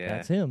true. Yeah.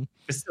 that's him.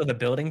 But still, the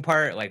building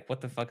part, like,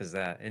 what the fuck is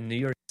that? In New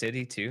York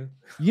City, too?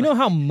 You know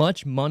how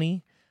much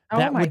money Oh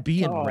that my would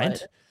be in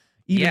rent?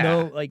 Even Yeah.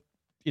 though like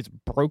it's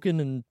broken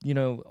and, you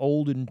know,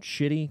 old and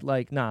shitty.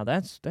 Like, nah,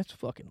 that's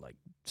fucking like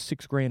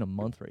 $6,000 a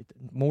month right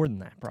there. More than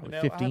that, probably No,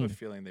 I 15. have a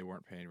feeling they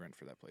weren't paying rent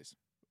for that place.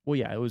 Well,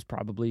 yeah, it was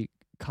probably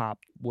cop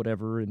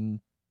whatever and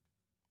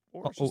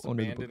Or it's just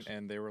under the abandoned, books.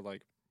 and they were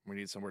like, we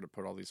need somewhere to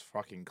put all these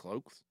fucking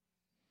cloaks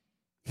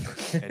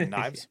and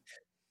knives.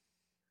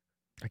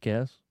 I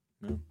guess.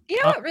 You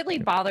know what really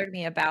bothered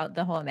me about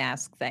the whole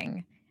mask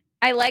thing?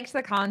 I liked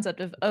the concept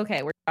of,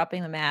 okay, we're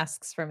dropping the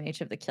masks from each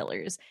of the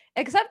killers,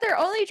 except they're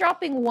only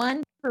dropping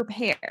one per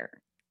pair,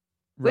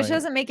 which Right.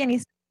 doesn't make any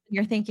sense when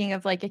you're thinking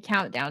of like a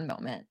countdown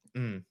moment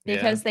Yeah.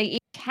 because they each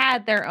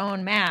had their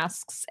own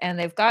masks and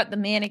they've got the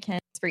mannequins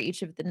for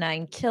each of the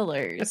 9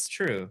 killers. That's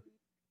true.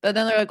 But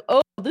then they're like,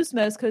 oh, this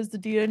mask has the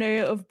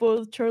DNA of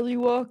both Charlie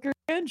Walker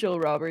and Joe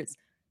Roberts.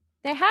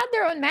 They had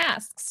their own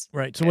masks.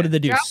 Right. So what did they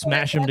do? Drop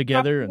Smash it, them drop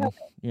together it, and drop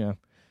yeah.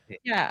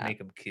 Yeah. Make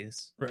them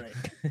kiss. Right.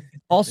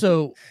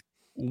 Also,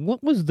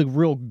 what was the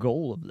real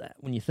goal of that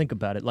when you think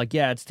about it? Like,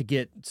 yeah, it's to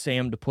get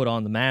Sam to put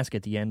on the mask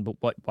at the end,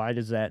 but why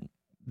does that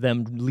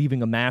them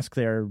leaving a mask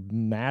there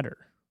matter?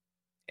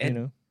 It You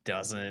know?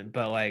 doesn't,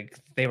 but like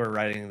they were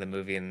writing the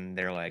movie and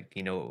they're like,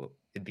 you know,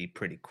 it'd be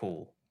pretty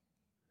cool.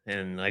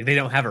 And like they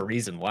don't have a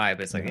reason why,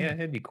 but it's like, Yeah. yeah,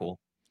 it'd be cool.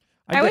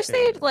 I get- wish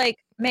they'd like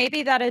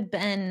maybe that had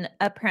been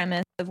a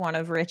premise of one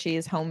of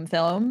Richie's home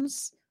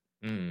films,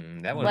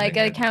 That would like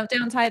a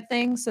countdown type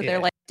thing. So Yeah. they're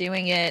like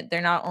doing it.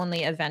 They're not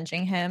only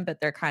avenging him, but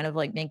they're kind of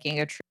like making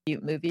a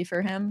tribute movie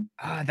for him.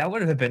 that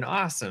would have been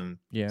awesome.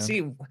 Yeah.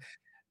 See,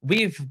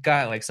 we've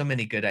got like so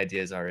many good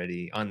ideas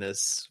already on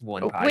this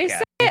one We podcast.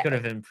 say We it- could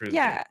have improved.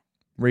 Yeah,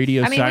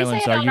 Radio I mean, silence. we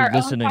say it Are on you our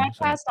listening? own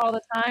So- podcast all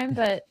the time,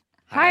 but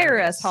Hire hire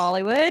us, us.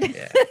 Hollywood.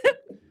 Yeah.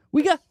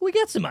 We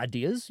got some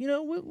ideas. You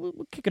know,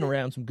 we're kicking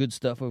around some good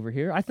stuff over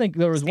here. I think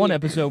there was one Steve.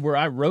 episode where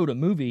I wrote a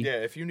movie. Yeah,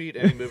 if you need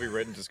any movie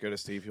written, just go to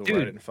Steve. He'll write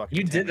it in Dude, fucking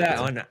you 10 did that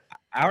minutes.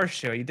 on our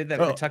show. You did that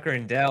Oh. for Tucker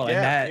and Dell, Yeah,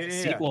 and that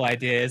yeah. sequel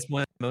idea is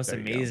one of the most There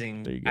you go.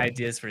 amazing There you go.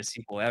 ideas for a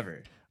sequel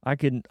ever.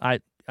 I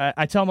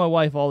I tell my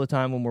wife all the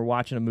time when we're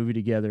watching a movie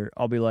together,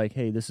 I'll be like,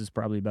 hey, this is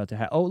probably about to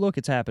happen. Oh, look,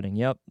 it's happening.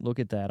 Yep, look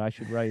at that. I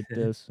should write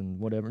this and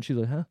whatever. And she's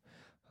like, huh?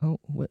 Oh,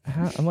 what?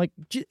 How? I'm like,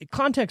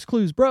 context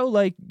clues, bro.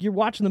 Like, you're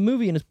watching the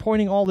movie and it's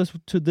pointing all this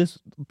to this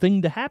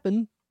thing to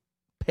happen.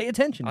 Pay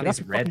attention. All Get off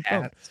these your red fucking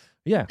phone. hats.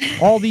 Yeah,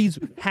 all these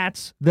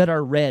hats that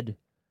are red.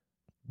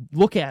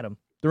 Look at them.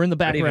 They're in the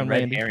Not even background, red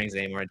Randy. herrings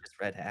anymore, just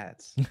red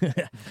hats. Well,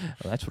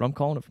 that's what I'm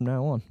calling it from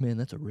now on. Man,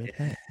 that's a red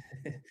hat.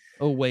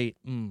 Oh, wait.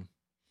 Do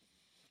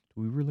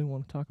we really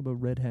want to talk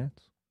about red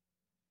hats?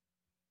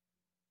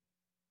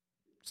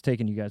 It's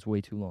taking you guys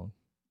way too long.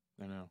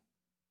 I know.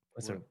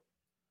 What's up?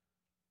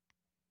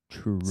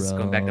 Trump. Just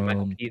going back to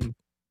Michael Keaton.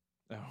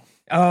 Oh,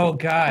 Oh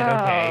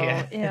God.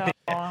 Okay. Yeah.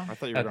 I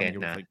thought you were Okay, going to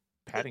go nah. with like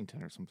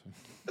Paddington or something.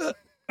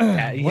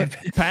 Yeah, What?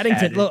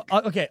 Paddington. Look,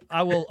 okay,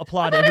 I will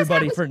applaud thought I said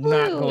everybody it was for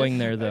not blue. going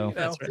there, though.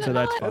 That's right. So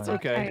that's fine. That's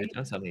okay. Dude,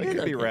 don't tell me It you're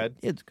could be good. red.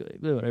 It's good.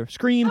 Whatever.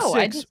 Scream No,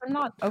 6. I'm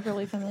not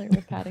overly familiar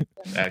with Paddington.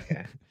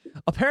 Okay.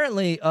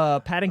 Apparently,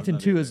 Paddington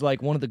not 2 either. is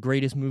like one of the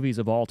greatest movies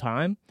of all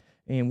time,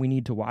 and we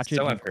need to watch it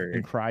So and, I've heard.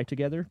 and cry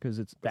together because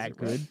it's that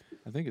it red? good.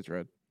 I think it's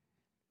red.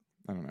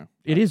 I don't know.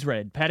 It is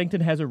red.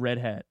 Paddington has a red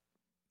hat.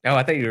 Oh,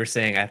 I thought you were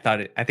saying. I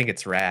think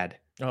it's rad.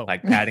 Oh,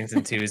 Like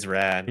Paddington 2 is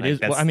rad. it Like, is.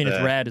 Well, that's I mean, it's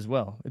the- rad as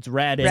well. It's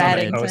rad and It's on red.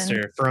 the Paddington.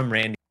 poster from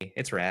Randy.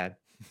 It's rad.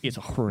 It's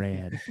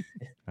rad.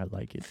 I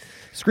like it.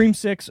 Scream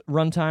 6,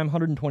 runtime,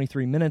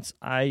 123 minutes.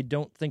 I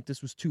don't think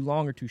this was too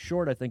long or too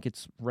short. I think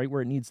it's right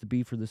where it needs to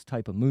be for this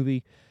type of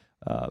movie.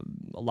 A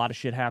lot of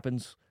shit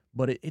happens,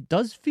 but it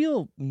does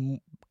feel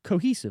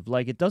cohesive.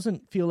 Like, it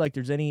doesn't feel like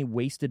there's any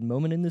wasted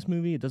moment in this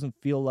movie. It doesn't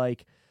feel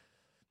like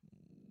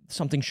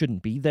something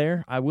shouldn't be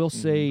there. I will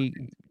say,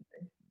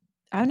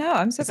 Oh no,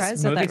 I'm Is this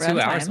surprised at movie that 2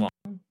 hours runtime.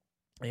 long?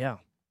 yeah.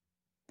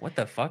 What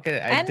the fuck? I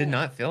And- did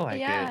not feel like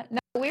Yeah, it. no,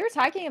 we were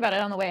talking about it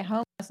on the way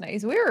home last night.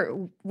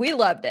 'Cause we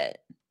loved it,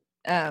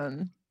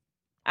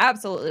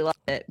 absolutely loved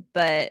it.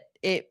 But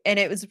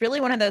it was really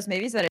one of those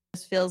movies that it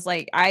just feels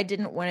like I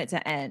didn't want it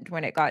to end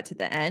when it got to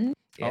the end.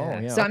 Oh,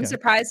 yeah. So I'm okay.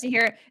 surprised to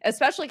hear it,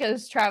 especially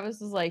because Travis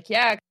was like,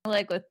 "Yeah, kind of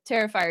like with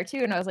Terrifier 2,"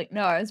 and I was like,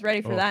 "No, I was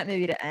ready for Oh. that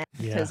movie to end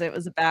Yeah. because it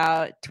was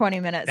about 20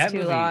 minutes That too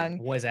movie long."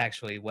 was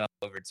actually well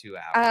over 2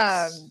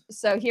 hours.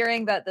 So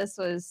hearing that this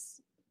was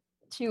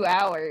 2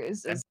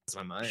 hours That is blows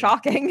my mind.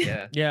 shocking.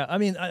 Yeah. Yeah, I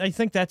mean, I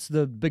think that's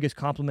the biggest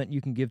compliment you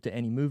can give to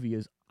any movie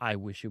is I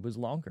wish it was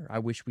longer. I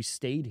wish we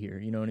stayed here.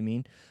 You know what I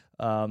mean?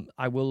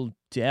 I will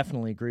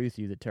definitely agree with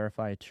you that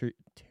Terrifier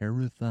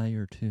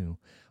 2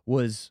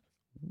 was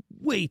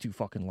way too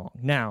fucking long.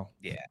 Now,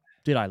 Yeah.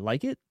 did I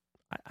like it?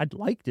 I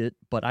liked it,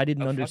 but I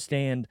didn't Oh, fuck yeah.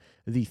 understand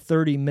the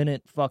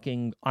 30-minute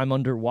fucking I'm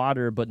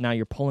underwater, but now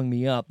you're pulling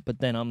me up, but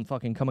then I'm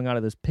fucking coming out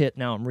of this pit.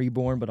 Now I'm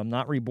reborn, but I'm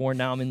not reborn.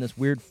 Now I'm in this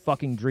weird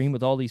fucking dream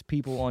with all these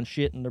people on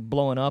shit and they're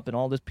blowing up and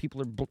all these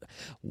people are...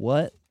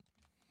 What?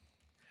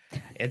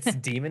 It's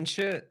demon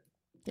shit.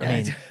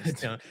 I mean-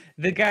 don't-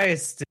 the guy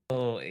is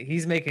still,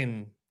 he's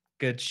making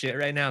good shit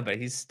right now, but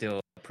he's still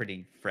a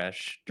pretty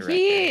fresh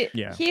director.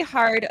 Yeah. He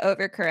hard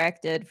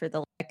overcorrected for the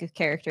lack of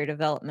character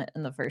development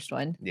in the first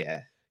one.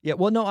 Yeah. Yeah,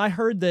 well, no, I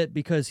heard that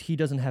because he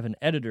doesn't have an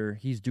editor,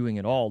 he's doing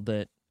it all.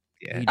 That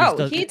Yeah. he just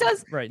Oh, he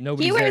does. right.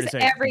 Nobody's He there wears to say,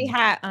 every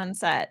hat on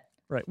set.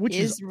 right, which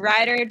He's is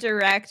writer,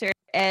 director,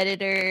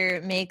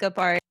 editor, makeup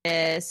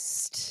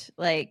artist.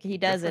 Like he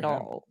does for it him.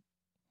 all.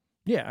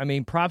 yeah. I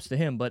mean, props to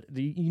him, but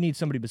you need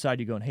somebody beside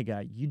you going, "Hey,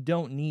 guy, you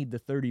don't need the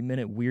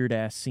 30-minute weird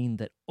ass scene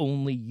that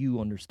only you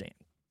understand."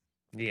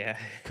 Yeah.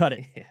 Cut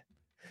it. Yeah.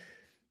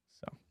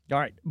 So, all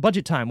right,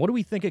 budget time. What do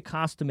we think it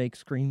costs to make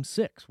Scream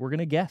 6? We're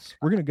gonna guess.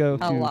 We're gonna go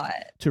A lot.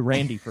 to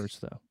Randy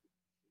first, though.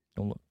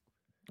 Don't look.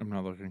 I'm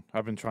not looking.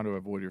 I've been trying to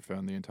avoid your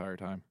phone the entire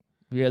time.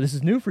 Yeah, this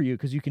is new for you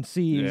because you can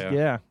see. Yeah.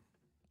 Yeah.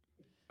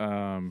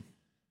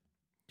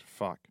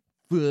 Fuck.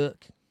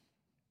 Fuck.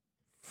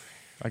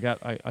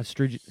 I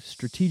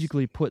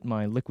strategically put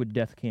my liquid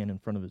death can in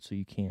front of it so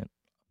you can't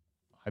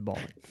eyeball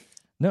it.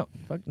 No,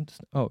 fucking.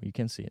 Oh, you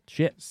can see it.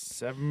 Shit.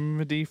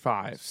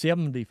 75.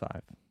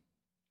 75.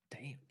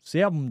 Damn.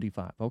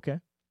 75. Okay.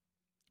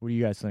 What do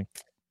you guys think?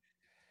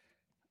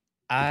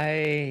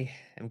 I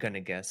am going to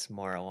guess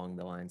more along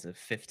the lines of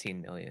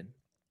 15 million.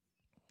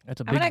 That's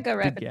a I'm big, gonna go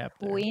right big gap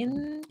there.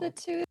 between the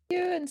two of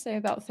you and say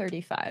about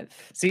 35.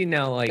 See,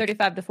 now, like,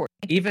 35 to 40.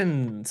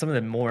 even some of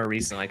the more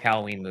recent, like,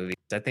 Halloween movies,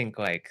 I think,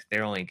 like,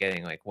 they're only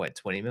getting, like, what,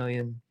 20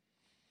 million?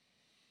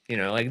 You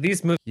know, like,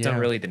 these movies Yeah. don't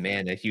really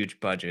demand a huge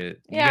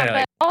budget. You Yeah, gotta, but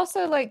like,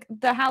 also like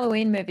the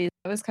Halloween movies,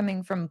 that was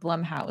coming from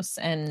Blumhouse,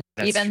 and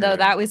That's even though true.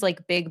 that was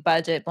like big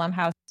budget,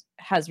 Blumhouse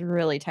has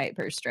really tight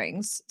purse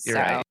strings. you're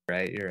so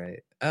right. You're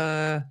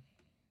right.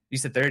 You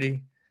said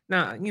 30?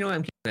 No, you know what?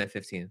 I'm keeping it at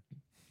 15.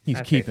 He's I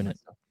have faith keeping in it.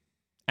 myself.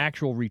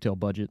 Actual retail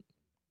budget,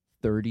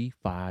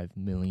 $35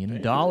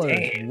 million.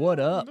 Damn. What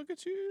up? Look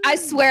at you. I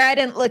swear I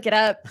didn't look it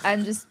up.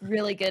 I'm just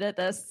really good at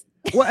this.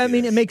 Well, I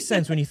mean, it makes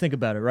sense when you think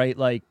about it, right?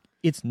 Like,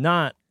 it's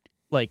not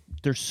like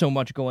there's so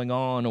much going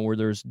on or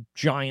there's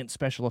giant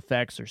special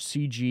effects or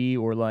CG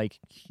or like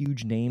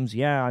huge names.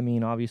 Yeah, I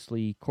mean,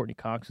 obviously Courtney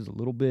Cox is a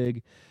little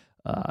big.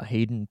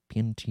 Hayden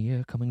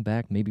Panettiere coming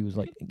back. Maybe it was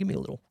like, give me a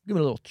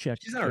little check.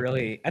 She's not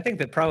really. I think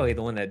that probably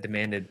the one that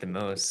demanded the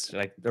most,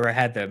 like, or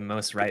had the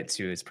most right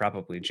to, is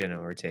probably Jenna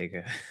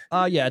Ortega.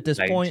 Yeah, at this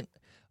Like- point.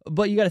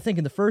 But you got to think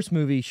in the first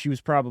movie, she was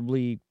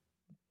probably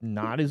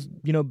not as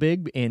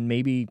big, and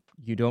maybe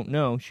you don't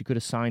know, she could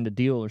have signed a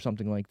deal or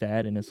something like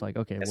that, and it's like,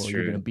 okay, That's well, you're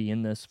true. going to be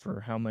in this for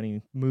how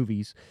many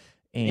movies?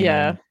 And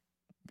Yeah.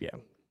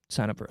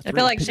 sign up for a I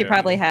feel like she Yeah.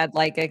 probably had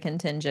like a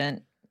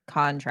contingent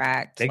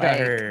contract. They got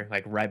like- her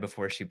like right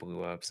before she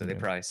blew up, so they Yeah.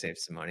 probably saved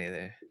some money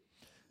there.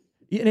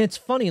 And it's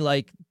funny,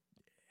 like,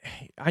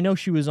 I know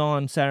she was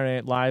on Saturday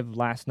Night Live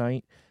last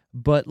night,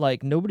 but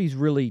like nobody's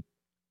really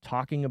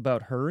talking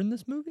about her in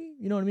this movie.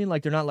 You know what I mean?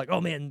 Like, they're not like,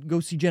 oh man, go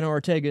see Jenna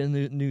Ortega in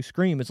the new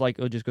Scream. It's like,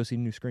 oh, just go see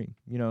the new Scream.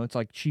 You know, it's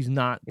like she's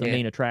not the Yeah.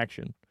 main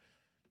attraction.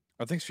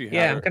 I think she had.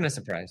 Yeah, her- I'm kind of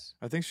surprised.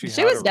 I think she.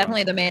 She had was her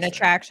definitely run the for main Wednesday.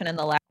 attraction in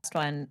the last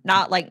one.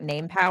 Not like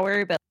name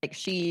power, but like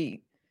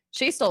she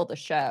stole the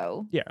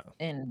show Yeah,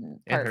 in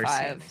And part her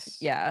 5. scenes.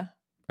 Yeah.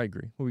 I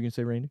agree. What were you gonna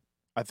say, Randy?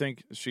 I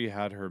think she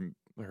had her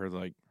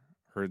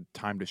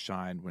time to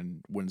shine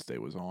when Wednesday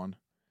was on.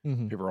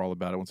 Mm-hmm. People were all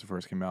about it once it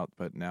first came out,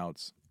 but now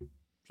it's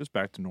just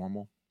back to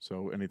normal.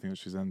 So anything that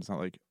she's in, it's not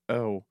like,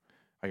 oh,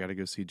 I got to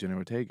go see Jenna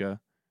Ortega.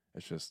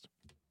 It's just,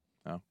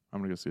 oh, I'm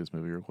gonna go see this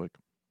movie real quick.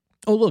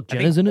 Oh, look, I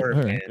think Jenna's in it. horror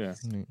All right.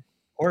 fans, Mm.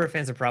 horror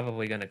fans are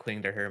probably going to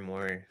cling to her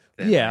more.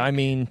 Than, Yeah, like, I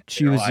mean,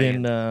 she general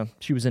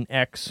was in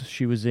X.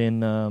 She was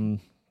in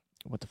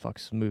what the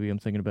fuck's the movie I'm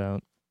thinking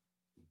about?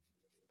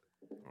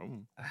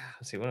 Oh.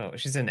 let's see what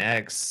else. She's in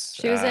X.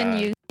 She was in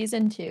You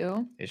season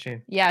 2. Is she?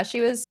 Yeah, she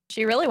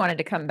really wanted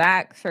to come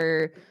back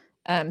for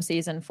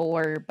season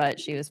 4, but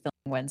she was filming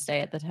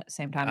Wednesday at the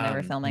same time they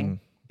were filming.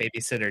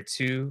 Babysitter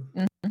 2,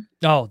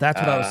 Oh, that's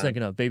what I was Uh,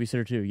 thinking of.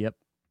 Babysitter 2. Yep.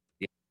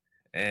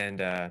 and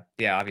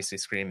yeah, obviously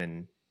Scream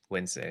and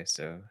Wednesday.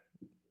 So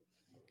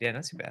yeah,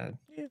 not too bad.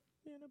 Yeah,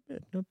 not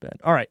bad. Not bad.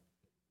 All right.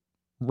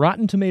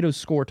 Rotten Tomatoes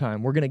score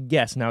time. We're going to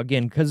guess. Now,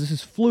 again, because this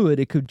is fluid,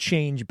 it could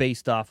change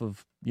based off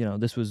of,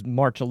 this was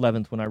March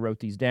 11th when I wrote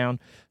these down.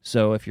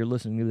 So if you're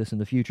listening to this in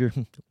the future,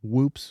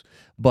 whoops.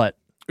 But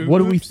what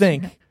do we Oops.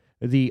 think?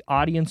 The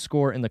audience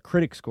score and the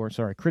critic score,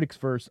 critics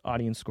first,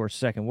 audience score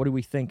second. What do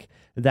we think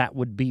that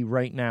would be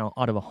right now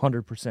out of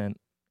 100%?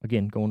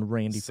 Again, going to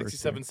Randy first.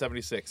 67,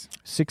 76.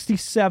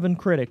 67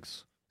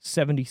 critics,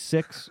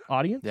 76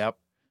 audience? Yep.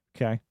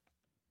 Okay.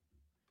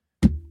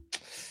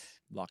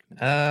 Locked in.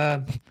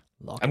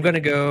 Lock I'm it. gonna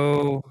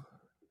go.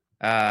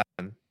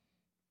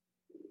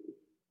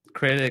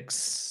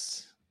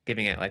 Critics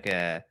giving it like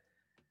a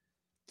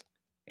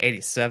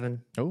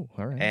 87, Oh,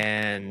 all right.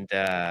 and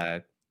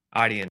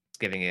audience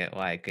giving it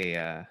like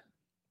an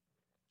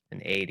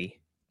 80,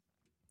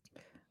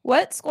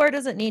 What score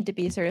does it need to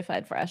be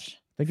certified fresh?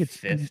 I think it's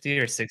 50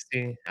 or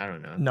 60. I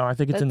don't know. No, I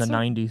think it's in the That's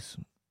 90s.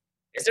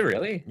 Is it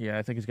really? Yeah,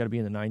 I think it's got to be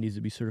in the 90s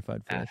to be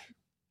certified Ah, fresh.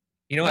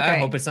 You know what? I Okay.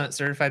 hope it's not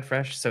certified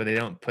fresh, so they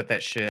don't put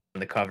that shit on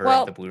the cover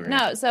Well, of the Blu-ray.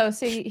 no. So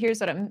see, here's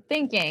what I'm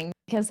thinking,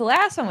 because the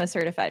last one was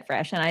certified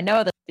fresh, and I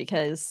know this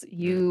because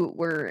you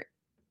were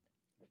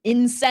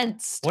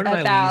incensed One of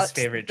my about least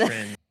favorite the-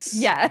 trends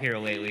Yeah. here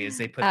lately is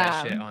they put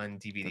that shit Um, on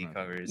DVD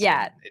covers.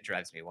 yeah. and it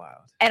drives me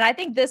wild. And I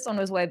think this one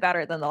was way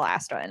better than the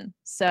last one.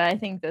 So I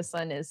think this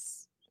one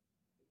is,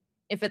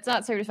 if it's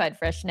not certified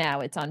fresh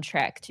now, it's on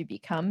track to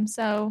become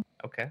so.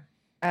 Okay.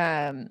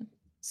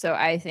 So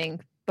I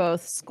think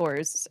both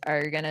scores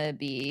are gonna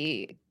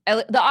be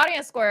the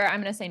audience score. I'm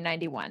gonna say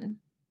 91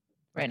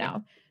 right Okay.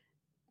 now.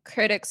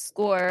 Critics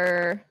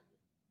score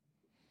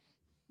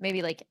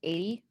maybe like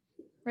 80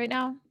 right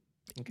now,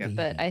 Okay.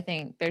 but I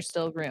think there's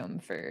still room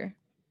for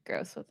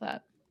growth with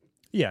that.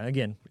 Yeah,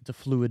 again, it's a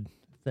fluid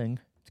thing.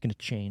 It's going to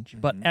change.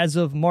 But Mhm. as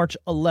of March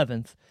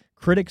 11th,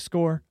 critic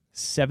score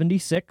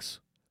 76,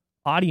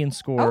 audience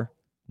score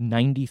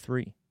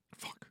 93.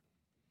 Fuck.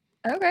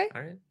 Okay.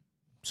 All right.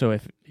 So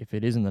if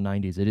it is in the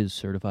 90s, it is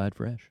certified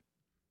fresh.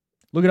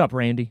 Look it up,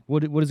 Randy.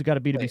 What does it got to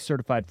be to be Wait.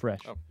 certified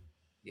fresh? Oh.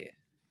 Yeah.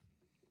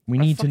 We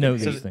I need to know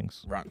fucking these hate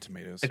things. Rotten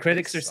Tomatoes. The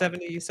critics are Suck.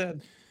 70, you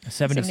said?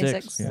 76.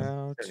 76. Yeah.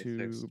 Now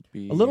 36. to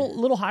be A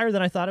little higher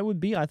than I thought it would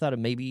be. I thought it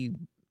maybe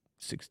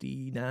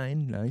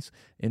 69, nice,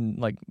 in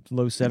like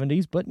low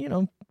 70s, but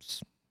a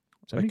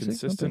 76,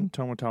 consistent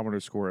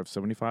tomatometer score of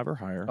 75 or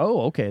higher.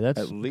 Oh, okay, that's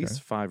At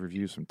least 5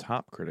 reviews from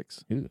top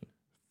critics. okay. Ooh.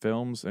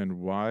 Films and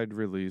wide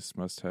release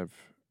must have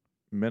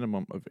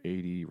minimum of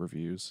 80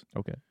 reviews.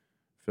 Okay.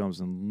 Films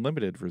in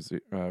limited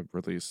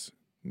release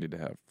need to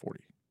have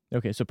 40.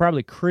 Okay, so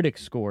probably critic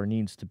score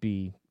needs to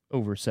be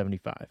over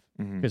 75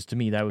 Mhm. because to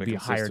me that would A be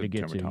higher to consistent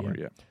get to. tomatometer,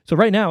 Yeah. yeah. So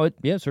right now,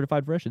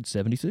 certified fresh at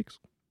 76.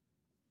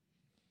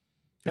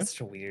 That's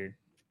such a weird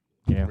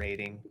Yeah.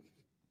 rating.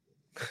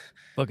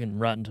 Fucking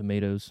Rotten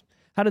Tomatoes.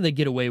 How do they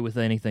get away with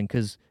anything?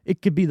 Because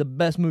it could be the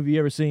best movie you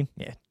ever seen.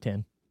 Yeah,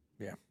 10.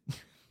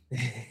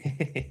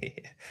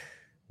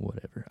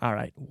 Whatever. All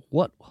right.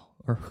 What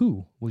or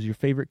who was your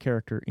favorite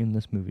character in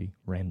this movie,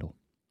 Randall?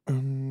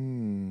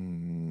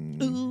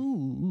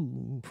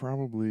 Ooh.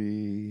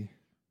 Probably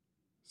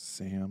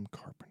Sam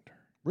Carpenter.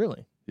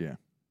 Really? Yeah.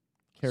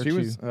 Care She to-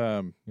 was,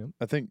 Yep.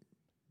 I think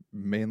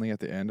mainly at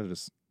the end.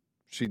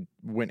 She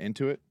went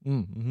into it.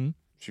 Mm-hmm.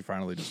 She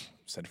finally just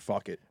said,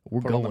 "Fuck it,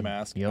 We're put on the going.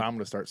 mask. Yep. I'm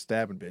gonna start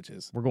stabbing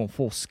bitches." We're going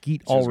full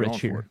Skeet She was Ulrich going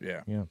for here.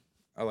 it. Yeah, Yeah.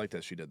 I like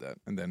that she did that.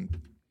 And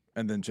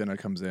then Jenna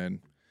comes in,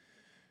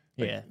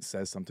 like, Yeah.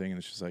 says something, and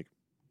it's just like,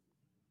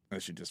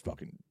 and she just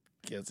fucking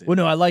gets it. Well,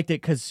 no, I liked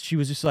it because she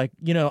was just like,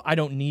 I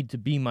don't need to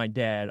be my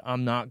dad.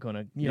 I'm not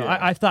gonna, Yeah.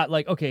 I thought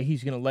like, okay,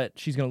 she's gonna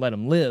let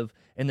him live,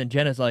 and then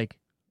Jenna's like,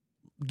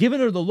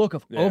 giving her the look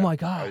of, Yeah. oh my Are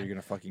god. you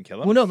gonna fucking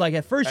kill him? Well, no, like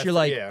at first At you're fir-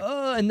 like,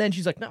 yeah. and then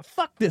she's like, no,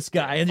 fuck this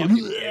guy, and Fucking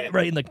just, get it.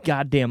 right in the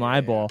goddamn Yeah.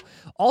 eyeball.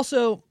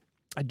 Also,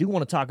 I do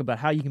want to talk about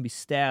how you can be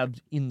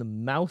stabbed in the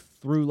mouth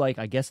through, like,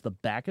 I guess the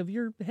back of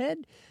your head,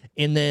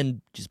 and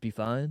then just be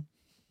fine.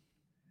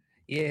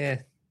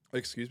 Yeah.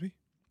 Excuse me.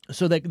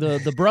 So that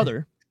the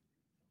brother,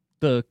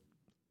 the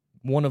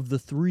one of the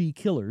 3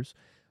 killers,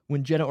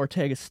 when Jenna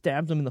Ortega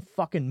stabs him in the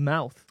fucking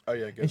mouth, Oh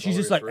yeah, and she's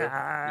just like,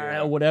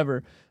 yeah.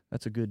 whatever.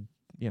 That's a good,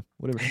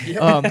 whatever.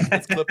 Yeah,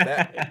 let's clip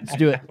that. Let's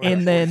do it.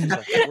 And then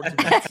Whatever.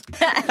 42 minutes.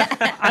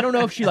 I don't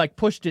know if she like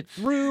pushed it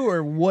through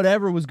or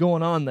whatever was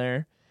going on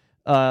there,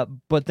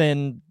 but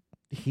then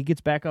he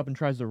gets back up and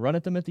tries to run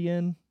at them at the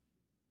end.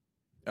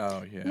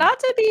 Oh yeah. Not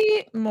to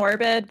be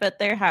morbid, but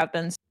there have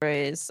been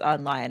stories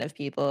online of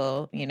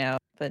people,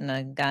 putting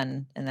a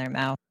gun in their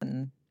mouth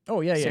and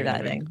Oh yeah,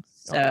 surviving.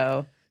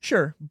 So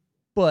Sure,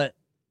 but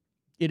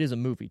it is a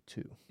movie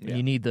too. And Yeah.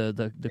 you need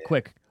the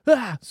quick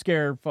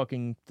scare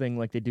fucking thing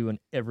like they do in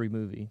every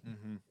movie.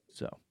 Mm-hmm.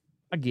 So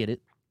I get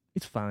it.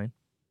 It's fine.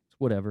 It's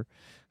whatever.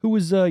 Who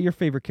was your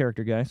favorite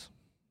character, guys?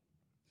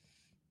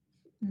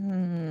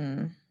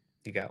 hmm.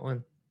 You got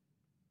one?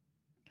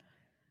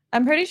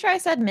 I'm pretty sure I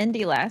said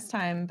Mindy last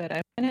time, but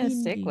I'm gonna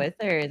stick Mindy. with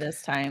her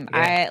this time.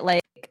 Yeah.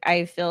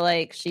 I feel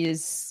like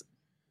she's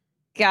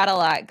got a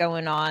lot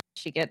going on.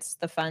 She gets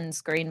the fun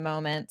screen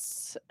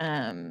moments.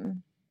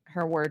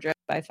 Her wardrobe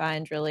I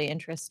find really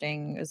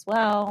interesting as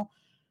well.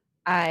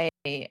 I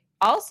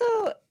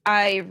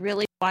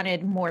really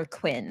wanted more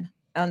Quinn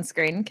on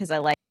screen because I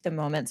liked the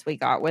moments we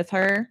got with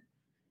her.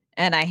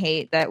 And I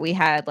hate that we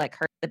had like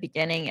her at the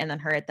beginning and then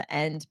her at the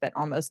end, but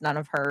almost none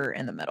of her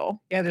in the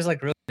middle. Yeah, there's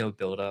like really no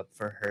build up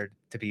for her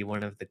to be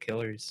one of the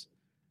killers.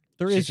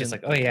 There She's is just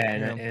like, oh yeah,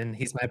 Yeah. and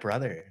he's my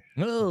brother.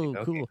 Oh,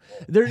 Like, okay, cool.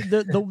 There,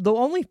 the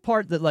only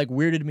part that like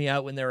weirded me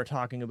out when they were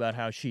talking about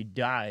how she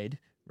died,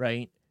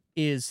 right,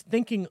 is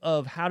thinking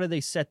of how do they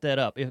set that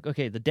up?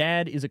 Okay, the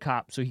dad is a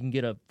cop, so he can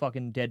get a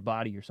fucking dead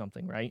body or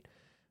something, right?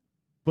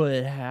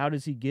 But how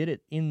does he get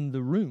it in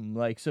the room?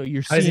 Like, so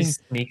you're How does he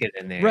seeing, sneak it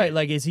in there? right?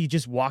 Like, is he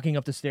just walking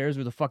up the stairs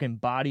with a fucking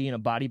body in a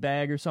body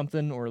bag or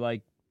something, or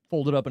like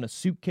folded up in a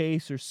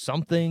suitcase or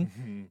something?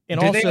 Mm-hmm. And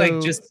do also, they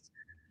like just?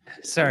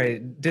 Sorry,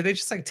 did they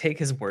just like take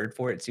his word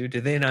for it too?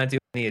 Did they not do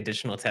any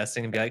additional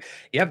testing and be like,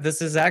 "Yep,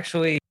 this is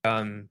actually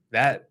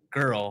that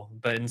girl,"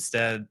 but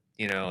instead,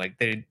 like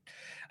they,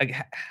 like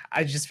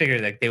I just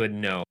figured like they would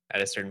know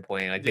at a certain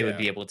point, like they would Yeah.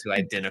 be able to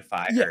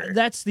identify yeah, her.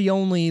 that's the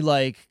only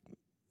like,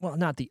 well,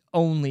 not the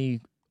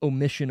only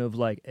omission of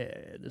like,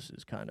 this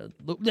is kind of,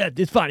 yeah,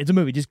 it's fine, it's a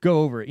movie, just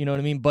go over it, you know what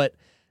I mean? But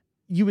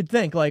you would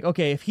think like,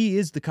 okay, if he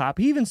is the cop,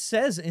 he even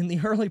says in the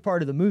early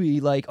part of the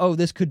movie, like, oh,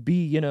 this could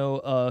be,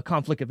 a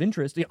conflict of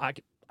interest. I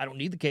don't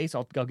need the case.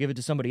 I'll give it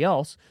to somebody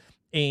else.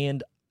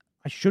 And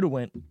I should have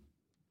went,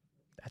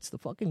 that's the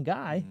fucking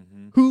guy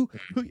Mm-hmm. who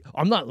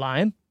I'm not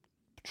lying.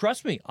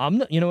 Trust me. I'm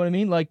not, you know what I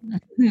mean? Like,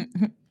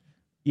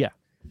 yeah.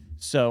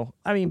 So,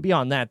 I mean,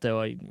 beyond that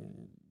though,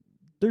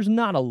 there's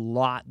not a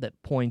lot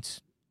that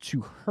points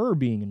to her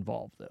being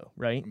involved though,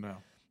 right? No.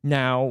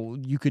 Now,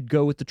 you could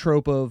go with the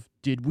trope of,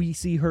 did we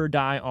see her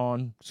die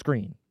on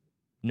screen?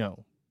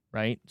 No,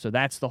 right? So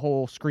that's the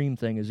whole Scream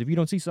thing, is if you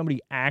don't see somebody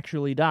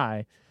actually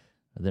die,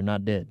 they're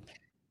not dead.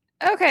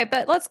 Okay,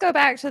 but let's go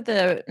back to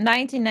the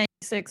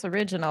 1996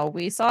 original.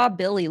 We saw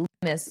Billy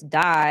Loomis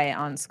die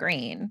on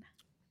screen,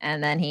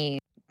 and then he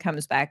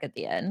comes back at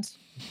the end.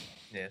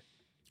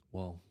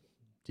 Well,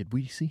 did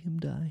we see him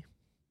die?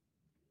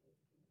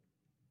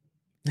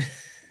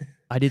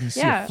 I didn't see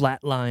Yeah. a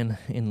flat line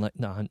in like,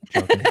 no, I'm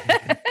joking.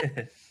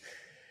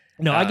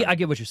 No, I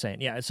get what you're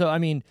saying. Yeah, so I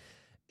mean,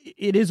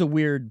 it is a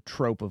weird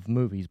trope of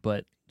movies,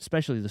 but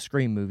especially the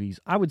Scream movies,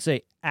 I would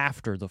say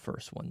after the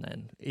first one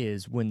then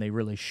is when they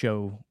really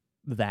show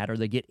that, or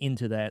they get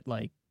into that,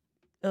 like,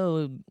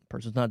 oh,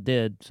 person's not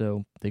dead,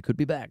 so they could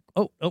be back.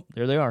 Oh,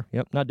 there they are.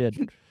 Yep, not dead.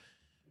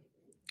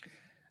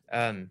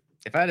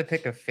 If I had to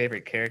pick a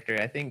favorite character,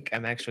 I think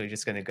I'm actually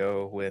just gonna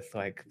go with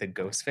like the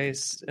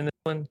Ghostface in this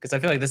one, because I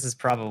feel like this is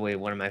probably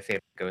one of my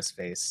favorite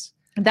Ghostface.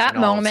 That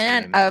In all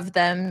moment Scream. of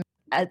them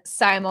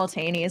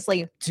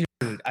simultaneously.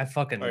 Dude, I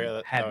fucking Oh,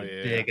 yeah, had oh, the yeah,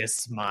 yeah.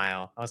 biggest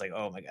smile. I was like,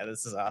 oh my god,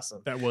 this is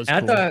awesome. That was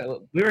And I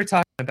thought we were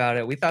talking about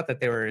it. We thought that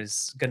there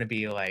was gonna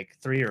be like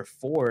 3 or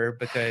 4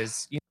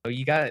 because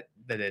you got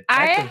the detective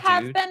I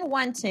have dude. been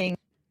wanting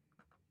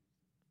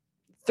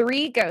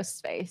 3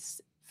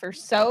 Ghostface for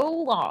so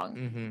long,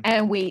 Mhm.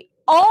 and we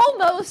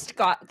almost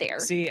got there.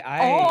 See,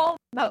 I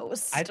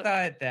Almost.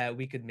 thought that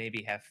we could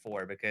maybe have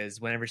 4 because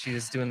whenever she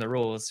was doing the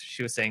rules,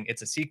 she was saying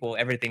it's a sequel,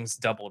 everything's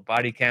doubled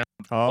body count,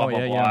 blah, Oh, blah,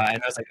 yeah, blah. yeah.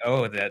 And I was like,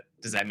 oh,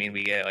 does that mean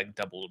we get like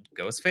double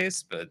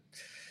Ghostface? But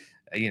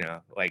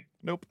like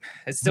Nope.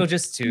 it's still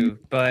just two.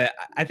 But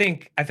I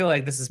feel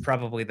like this is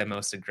probably the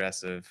most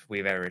aggressive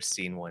we've ever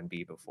seen one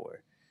be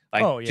before.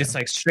 Like Oh, yeah. just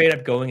like straight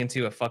up going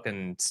into a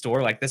fucking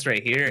store like this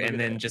right here, Look and at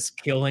then that. just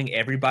killing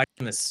everybody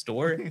in the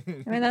store.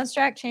 I mean, that's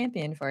Jack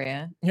Champion for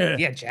you. Yeah.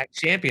 Yeah, Jack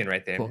Champion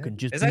right there. Fucking Man.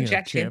 just Is that being a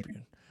Jack Champion?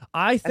 champion.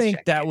 I think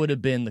Jack that would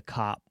have been the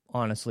cop,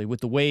 honestly, with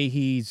the way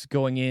he's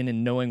going in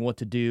and knowing what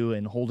to do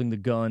and holding the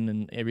gun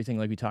and everything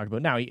like we talked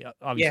about. Now,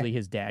 obviously,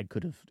 his dad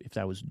could have, if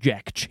that was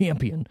Jack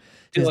Champion, Dude,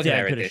 his look at that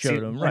dad right could there. have See,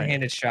 showed him. Right.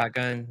 one-handed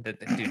shotgun.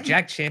 Dude,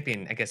 Jack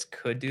Champion, I guess,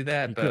 could do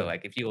that, He but could.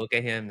 like if you look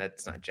at him,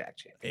 that's not Jack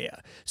Champion. Yeah.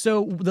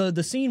 So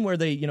the scene where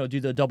they, do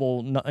the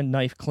double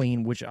knife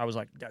clean, which I was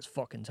like, that's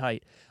fucking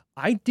tight.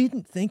 I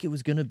didn't think it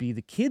was going to be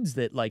the kids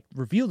that like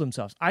reveal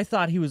themselves. I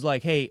thought he was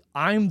like, hey,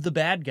 I'm the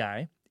bad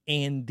guy,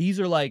 and these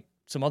are like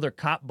some other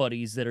cop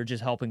buddies that are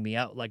just helping me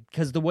out. Like,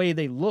 because the way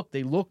they look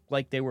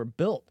like they were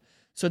built.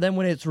 So then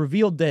when it's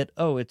revealed that,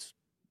 oh, it's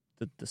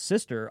the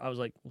sister, I was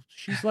like, well,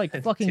 she's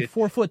like fucking Dude.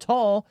 4 foot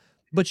tall,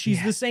 but she's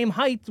Yeah. the same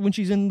height when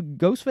she's in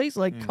Ghostface.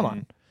 Like, come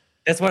on.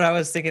 That's what I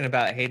was thinking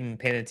about Hayden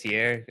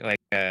Panettiere, like,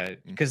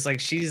 because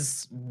like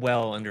she's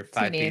well under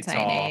 5 Teeny feet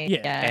tall. tiny.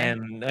 Yeah.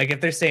 And like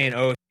if they're saying,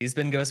 oh, he's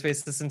been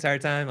Ghostface this entire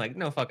time, like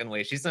no fucking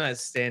way. She's not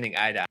standing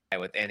eye to eye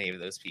with any of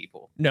those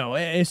people. No,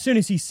 as soon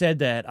as he said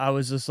that, I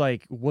was just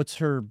like, what's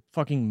her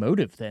fucking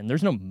motive then?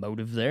 There's no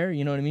motive there.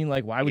 You know what I mean?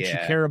 Like, why would she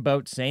Yeah. care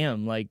about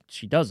Sam? Like,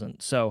 she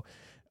doesn't. So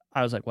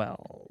I was like,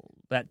 well,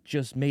 that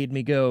just made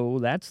me go,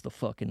 that's the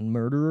fucking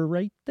murderer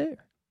right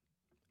there.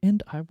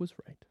 And I was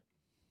right.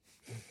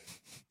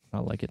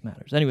 Not like it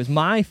matters. Anyways,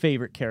 my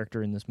favorite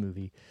character in this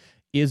movie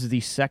is the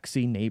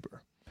sexy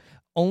neighbor.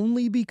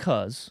 Only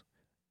because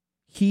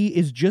he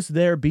is just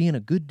there being a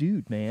good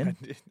dude, man.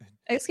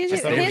 Excuse I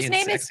you. thought it was His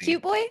name is sexy.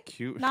 Cute Boy,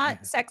 Cute.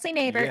 not Sexy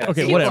Neighbor. Yeah,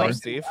 Okay, Cute whatever. Boy.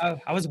 Steve.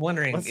 I was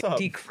wondering, What's is up?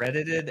 he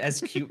credited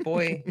as Cute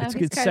Boy? No, It's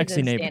he's good, sexy credited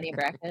as neighbor. Danny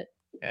Brackett.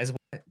 As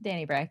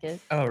Danny Brackett.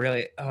 Oh,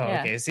 really? Oh,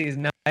 Yeah. okay. See,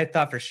 no, I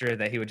thought for sure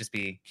that he would just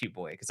be Cute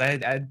Boy because I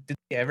did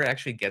he ever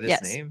actually get his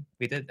Yes. name?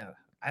 We did. No,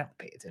 I don't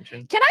pay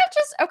attention. Can I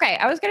just okay?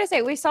 I was gonna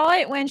say we saw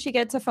it when she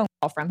gets a phone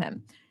call from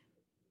him.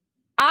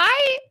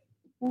 I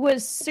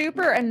was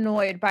super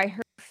annoyed by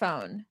her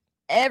phone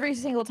every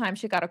single time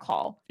she got a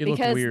call It looked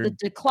because the weird.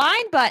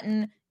 decline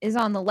button is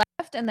on the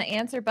left and the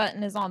answer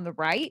button is on the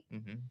right.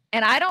 Hmm.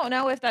 And I don't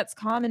know if that's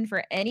common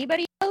for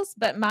anybody else,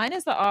 but mine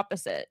is the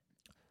opposite.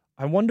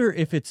 I wonder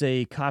if it's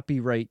a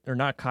copyright or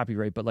not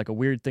copyright, but like a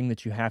weird thing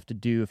that you have to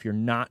do if you're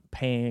not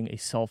paying a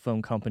cell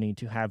phone company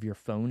to have your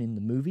phone in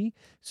the movie.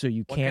 So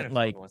you What kind can't of phone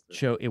like was it?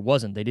 show. It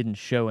wasn't. They didn't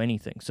show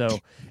anything. So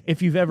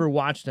if you've ever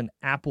watched an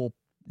Apple,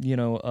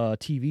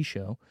 TV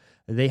show,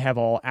 they have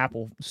all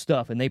Apple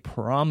stuff, and they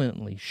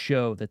prominently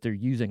show that they're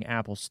using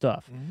Apple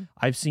stuff. Mhm.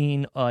 I've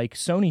seen like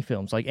Sony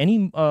films, like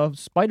any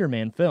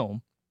Spider-Man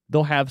film,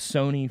 they'll have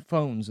Sony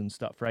phones and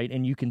stuff, right?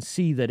 And you can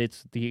see that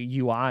it's the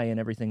UI and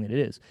everything that it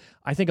is.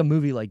 I think a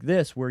movie like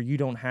this, where you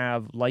don't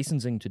have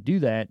licensing to do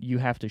that, you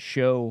have to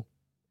show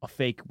a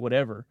fake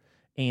whatever,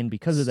 and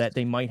because of that,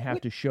 they might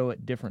have to show it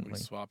We differently.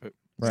 swap it.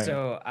 Right.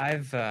 So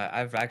I've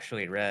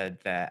actually read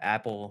that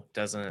Apple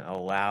doesn't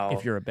allow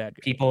If you're a bad guy.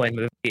 people in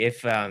movie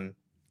if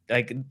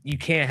like you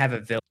can't have a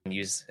villain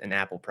use an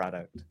Apple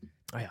product.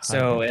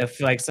 So if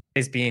like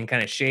somebody's being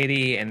kind of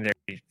shady and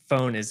their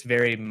phone is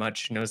very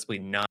much noticeably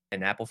not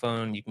an Apple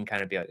phone, you can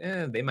kind of be like,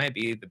 they might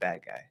be the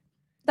bad guy.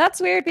 That's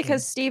weird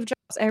because Steve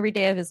Jobs every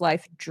day of his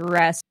life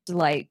dressed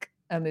like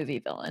a movie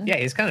villain. Yeah,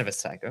 he's kind of a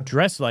psycho.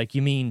 dressed like,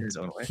 you mean In his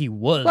own way. he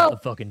was Well- a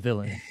fucking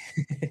villain.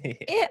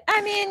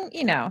 I mean,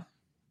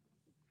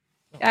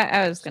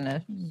 I was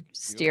gonna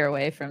steer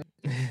away from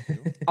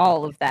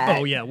all of that.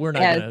 Oh yeah, we're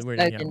not yeah, gonna. it's We're,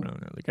 yeah, fucking-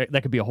 no.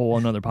 That could be a whole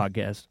another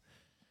podcast.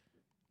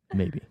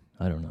 Maybe,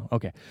 I don't know.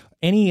 Okay,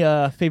 any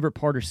favorite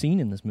part or scene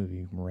in this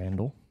movie,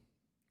 Randall?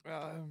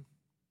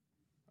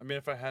 I mean,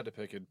 if I had to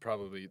pick, it'd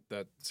probably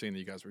that scene that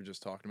you guys were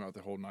just talking about,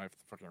 the whole knife,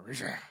 the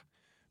fucking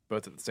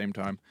both at the same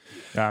time.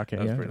 Okay, That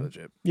was yeah, pretty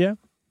legit. yeah.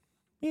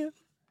 Yeah.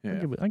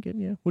 I get.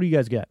 Yeah. What do you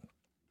guys got?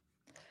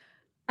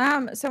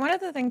 So one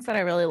of the things that I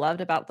really loved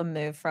about the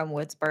move from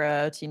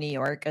Woodsboro to New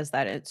York is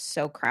that it's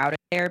so crowded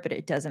there, but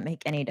it doesn't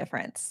make any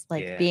difference.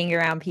 Like Yeah. being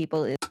around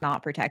people is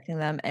not protecting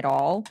them at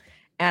all.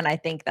 And I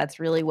think that's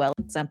really well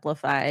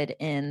exemplified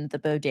in the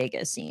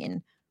bodega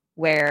scene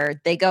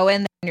where they go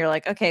in there and you're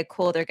like, okay,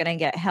 cool, they're gonna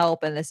get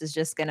help, and this is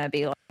just gonna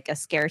be like a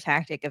scare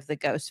tactic of the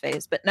ghost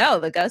face. But no,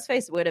 the ghost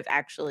face would have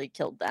actually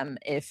killed them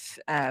if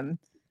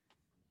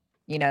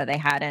they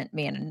hadn't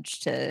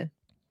managed to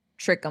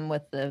trick them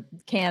with the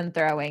can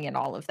throwing and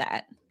all of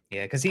that.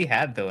 Yeah, because he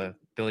had the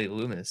Billy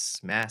Loomis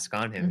mask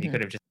on him. He Mhm.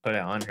 could have just put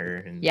it on her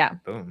and Yeah.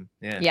 boom.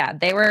 Yeah. Yeah,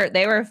 they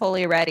were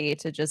fully ready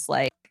to just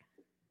like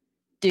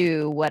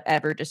do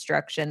whatever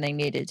destruction they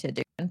needed to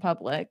do in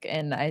public.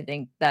 And I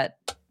think that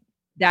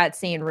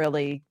scene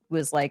really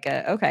was like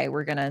okay,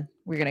 we're gonna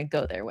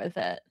go there with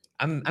it.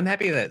 I'm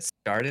happy that it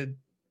started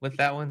with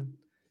that one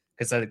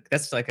because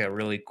that's like a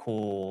really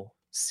cool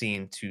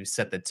scene to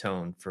set the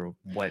tone for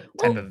what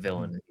type of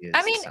villain he is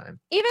I mean, this time.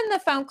 even the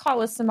phone call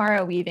with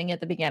Samara Weaving at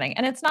the beginning,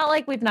 and it's not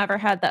like we've never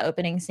had the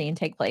opening scene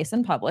take place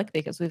in public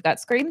because we've got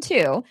Scream 2,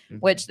 Mhm.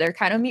 which they're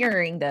kind of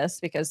mirroring this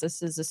because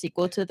this is a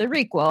sequel to the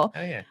requel.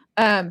 Oh yeah.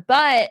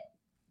 But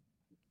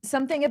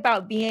something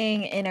about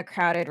being in a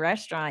crowded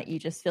restaurant, you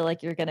just feel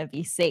like you're going to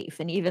be safe.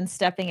 And even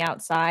stepping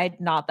outside,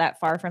 not that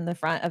far from the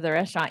front of the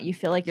restaurant, you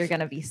feel like you're going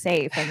to be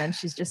safe. And then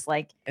she's just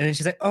like, And then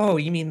she's like, "Oh,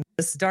 you mean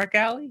this dark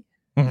alley?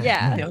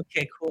 yeah.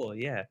 Okay, cool.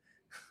 Yeah."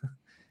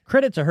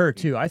 Credit to her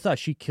too. I thought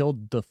she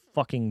killed the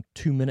fucking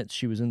 2 minutes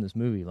she was in this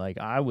movie. Like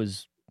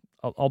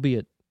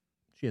albeit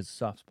she has a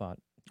soft spot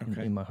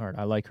in my heart.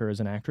 I like her as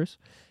an actress,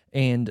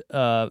 and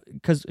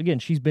because again,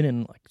 she's been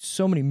in like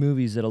so many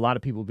movies that a lot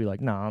of people will be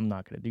like, "Nah, I'm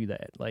not going to do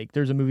that." Like,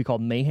 there's a movie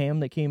called Mayhem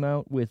that came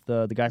out with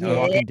the guy from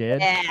Walking Dead.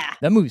 Yeah.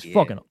 That movie's Yeah.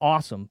 fucking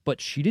awesome, but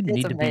she didn't It's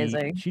need to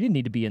amazing. be. She didn't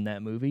need to be in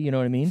that movie. You know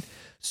what I mean?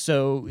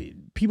 So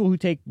people who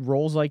take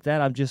roles like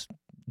that, I'm just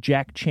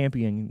Jack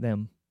championing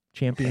them.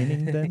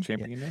 Championing them.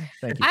 Champion Yeah. name?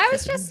 Thank you. I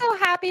was just so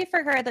happy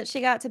for her that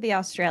she got to be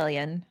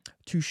Australian.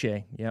 Touche.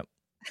 Yep.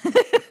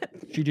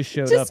 She just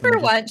showed up. Just and for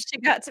once, she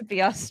got to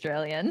be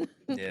Australian.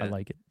 Yeah. I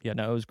like it. Yeah,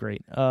 no, it was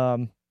great.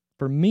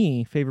 For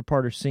me, favorite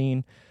part or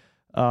scene,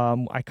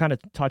 I kind of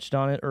touched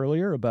on it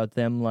earlier about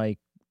them like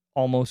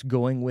almost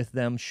going with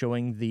them,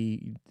 showing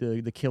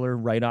the killer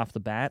right off the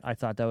bat. I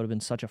thought that would have been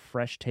such a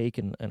fresh take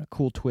and a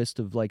cool twist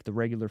of like the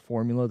regular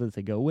formula that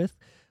they go with.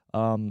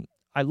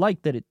 I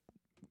like that it.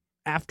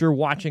 After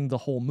watching the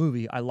whole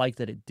movie, I like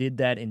that it did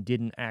that and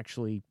didn't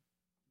actually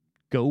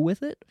go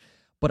with it.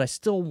 But I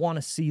still want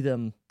to see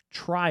them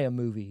try a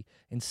movie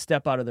and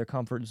step out of their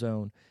comfort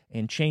zone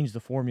and change the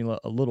formula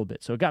a little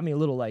bit. So it got me a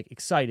little like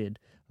excited.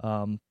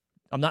 I'm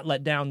not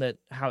let down that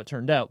how it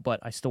turned out, but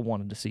I still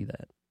wanted to see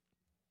that.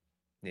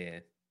 Yeah.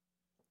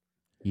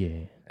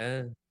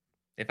 Yeah.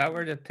 If I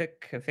were to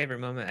pick a favorite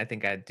moment, I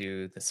think I'd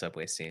do the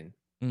subway scene.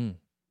 Mm.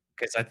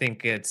 Because I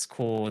think it's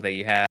cool that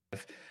you have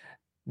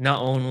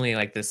not only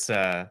like this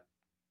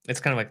it's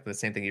kind of like the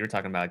same thing you were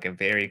talking about, like a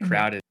very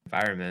crowded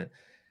environment,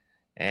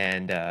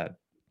 and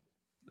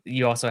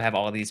you also have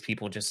all these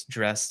people just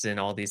dressed in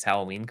all these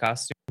Halloween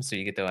costumes, so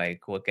you get to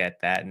like look at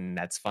that, and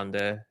that's fun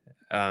to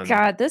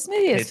God, this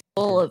movie is it's-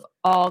 full of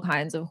all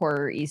kinds of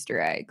horror Easter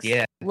eggs.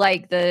 Yeah.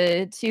 Like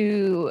the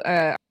two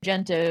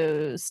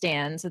Argento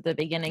stands at the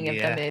beginning of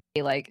Yeah. the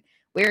movie. Like,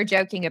 we were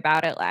joking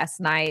about it last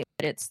night,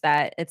 but it's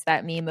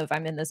that meme of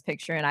I'm in this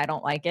picture and I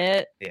don't like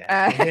it.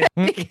 yeah.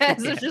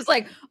 Because it's just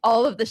like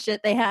all of the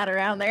shit they had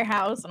around their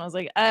house. And I was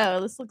like, oh,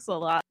 this looks a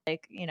lot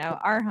like,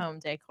 our home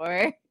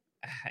decor.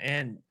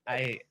 And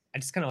I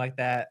just kind of like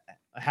that,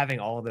 having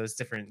all of those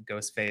different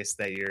ghost face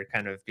that you're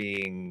kind of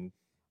being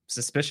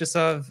suspicious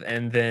of,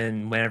 and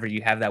then whenever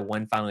you have that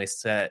one finally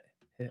set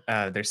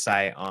their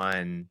sight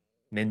on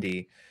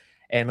Mindy,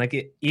 and like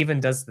it even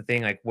does the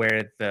thing like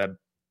where the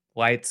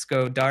lights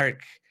go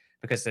dark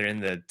because they're in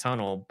the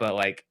tunnel, but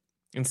like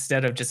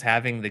instead of just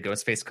having the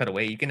ghost face cut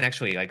away, you can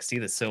actually like see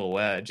the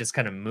silhouette just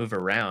kind of move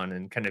around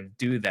and kind of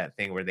do that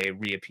thing where they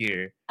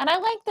reappear. And I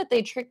like that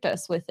they tricked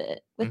us with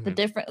it, with the Mhm.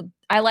 different.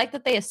 I like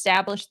that they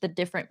established the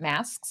different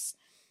masks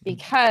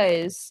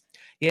because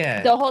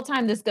Yeah. the whole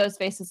time this ghost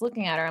face is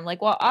looking at her, I'm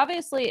like, well,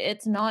 obviously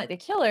it's not the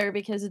killer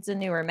because it's a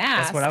newer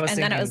mask. what I was and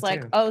then it thinking was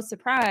like, too. oh,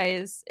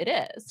 surprise, it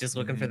is. Just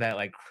looking for Mhm. that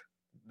like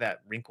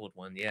that wrinkled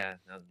one. Yeah.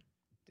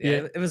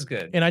 Yeah. It was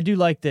good. And I do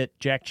like that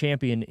Jack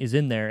Champion is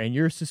in there and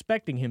you're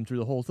suspecting him through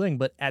the whole thing.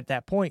 But at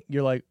that point,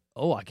 you're like,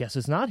 oh, I guess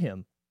it's not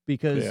him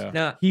because Yeah.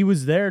 No, he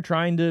was there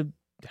trying to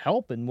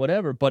help and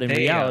whatever. But in They,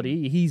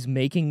 reality, he's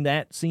making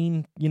that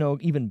scene,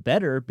 even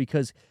better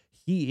because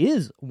he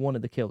is one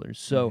of the killers.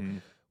 So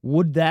Mhm.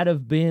 would that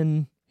have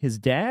been his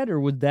dad or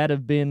would that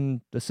have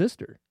been the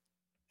sister?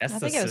 that's I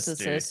the think it was the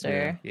sister.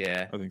 sister.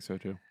 Yeah. I think so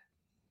too.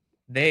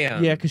 They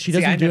Yeah, because she see,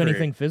 doesn't I do never-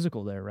 anything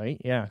physical there,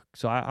 right? Yeah.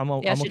 So I'm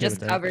Yeah, I'm she okay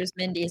just with covers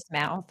Mindy's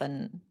mouth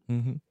and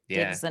that.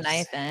 Yeah. digs the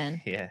knife in.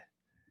 Yeah.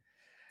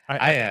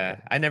 I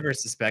I never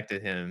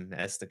suspected him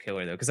as the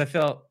killer though, because I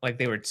felt like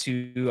they were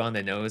too on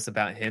the nose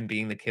about him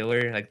being the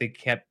killer. Like they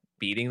kept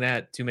beating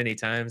that too many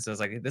times. I was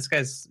like, this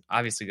guy's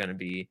obviously gonna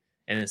be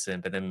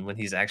innocent. But then when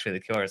he's actually the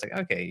killer, it's like,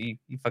 okay,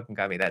 you fucking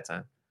got me that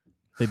time.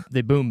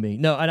 they boomed me.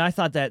 No, and I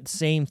thought that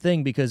same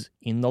thing because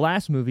in the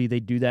last movie they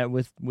do that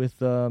with what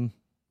the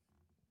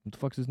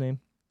fuck's his name?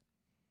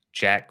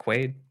 Jack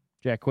Quaid.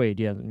 Jack Quaid.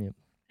 Yeah.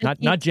 Jack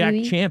Not Jack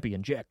Quaid?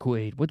 Champion. Jack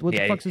Quaid. What the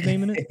Yeah, fuck's his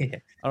name in it? yeah.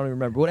 I don't even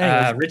remember. What?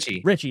 Anyways,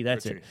 Richie. Richie.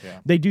 That's it. Richard, yeah.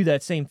 They do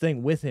that same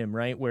thing with him,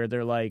 right? Where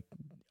they're like,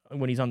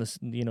 when he's on this,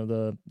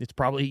 it's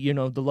probably,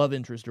 the love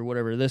interest or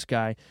whatever, this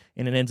guy,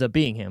 and it ends up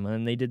being him.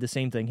 And they did the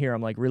same thing here.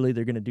 I'm like, really?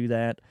 They're going to do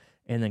that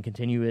and then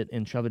continue it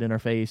and shove it in our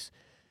face?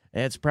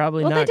 It's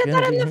probably Well, they not did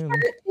going that to in be the, him.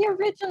 the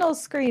original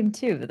Scream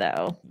too,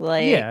 though.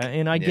 Like, Yeah,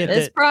 and I Yeah. get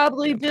it's that.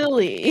 probably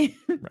Billy.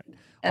 Right.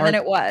 And then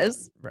it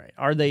was. Right.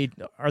 Are they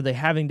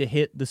having to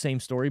hit the same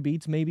story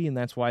beats maybe, and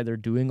that's why they're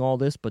doing all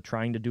this, but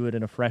trying to do it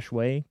in a fresh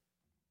way?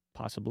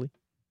 Possibly.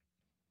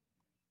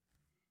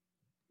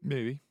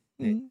 Maybe.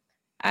 Yeah.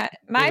 My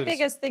Really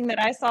biggest thing that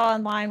I saw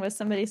online was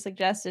somebody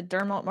suggested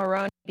Dermot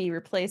Mulroney be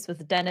replaced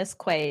with Dennis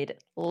Quaid.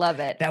 Love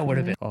it. That would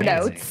have been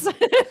notes.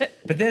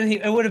 But then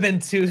it would have been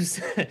too.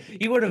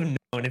 You would have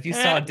known if you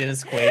saw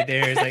Dennis Quaid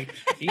there. It's like,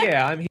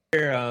 yeah, I'm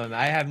here.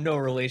 I have no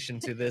relation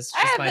to this.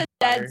 I Just have my a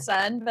daughter. dead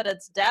son, but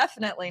it's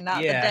definitely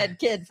not Yeah. the dead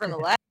kid from the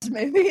last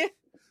movie.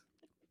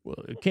 Well,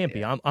 it can't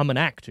be. I'm an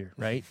actor,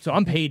 right? So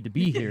I'm paid to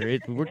be here.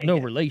 We're no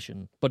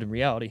relation, but in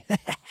reality,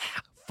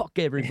 fuck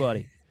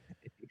everybody.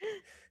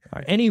 All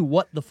right. Any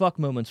what the fuck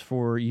moments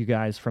for you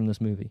guys from this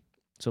movie?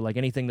 So like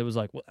anything that was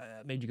like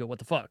made you go what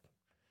the fuck?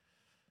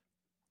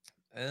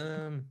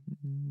 I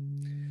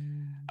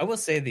will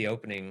say the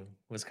opening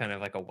was kind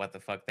of like a what the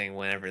fuck thing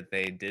whenever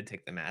they did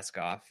take the mask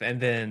off. And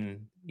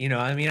then,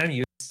 I mean, I'm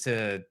used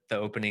to the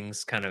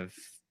openings kind of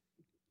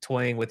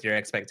toying with your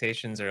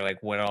expectations or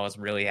like what all is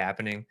really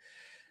happening.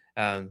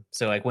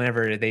 So like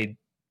whenever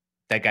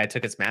that guy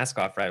took his mask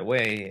off right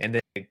away and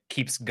then it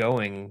keeps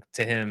going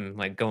to him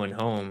like going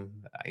home,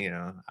 I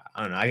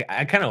don't know.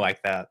 I kind of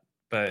like that.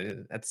 But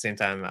at the same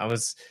time, I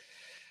was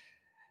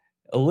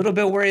a little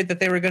bit worried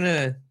that they were going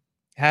to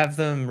have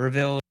them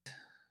revealed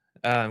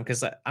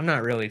because I'm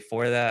not really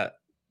for that.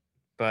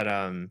 But,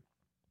 I don't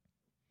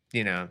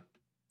know.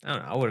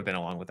 I would have been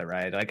along with the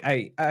ride. Like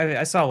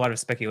I saw a lot of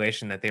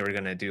speculation that they were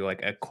going to do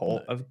like a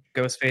cult of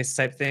Ghostface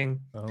type thing,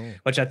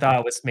 which I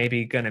thought was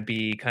maybe going to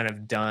be kind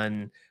of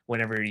done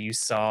whenever you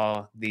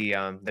saw the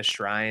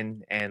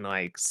shrine and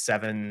like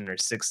 7 or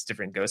 6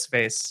 different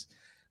Ghostface.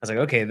 I was like,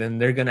 okay, then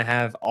they're going to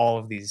have all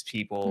of these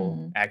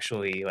people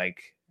actually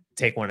like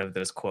take one of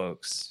those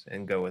cloaks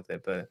and go with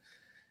it. But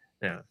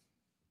no.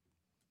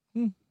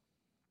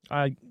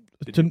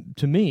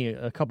 To me,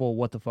 a couple of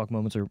what the fuck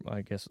moments, or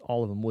I guess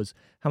all of them, was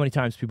how many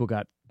times people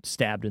got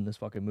stabbed in this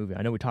fucking movie.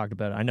 I know we talked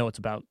about it. I know it's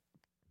about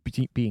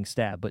being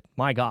stabbed, but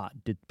my God,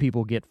 did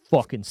people get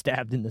fucking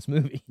stabbed in this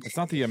movie? It's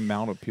not the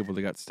amount of people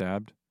that got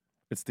stabbed.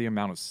 It's the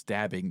amount of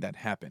stabbing that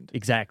happened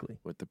Exactly.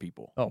 with the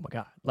people. Oh my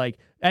God. Like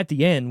at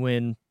the end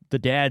when the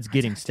dad's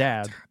getting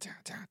stabbed.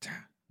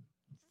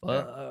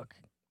 Fuck.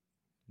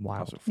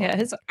 Wow. Yeah,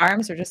 his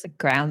arms are just like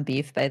ground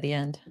beef by the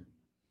end.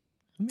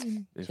 I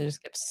mean, She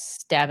just kept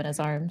stabbing his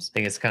arms. I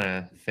think it's kind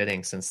of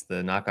fitting since the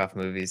knockoff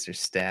movies are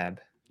stab.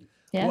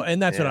 Yeah. well,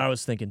 and that's what Yeah. I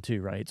was thinking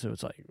too, right? So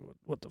it's like,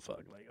 what the fuck?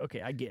 Like,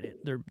 okay, I get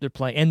it. They're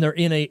playing, and they're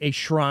in a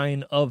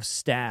shrine of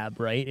stab,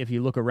 right? If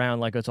you look around,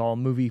 like it's all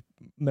movie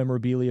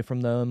memorabilia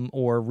from them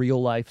or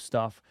real life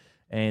stuff,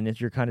 and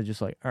if you're kind of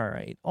just like, all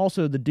right.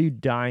 Also, the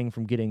dude dying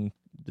from getting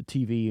the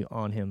TV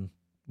on him.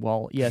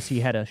 Well, yes,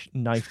 he had a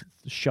knife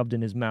shoved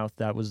in his mouth.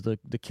 That was the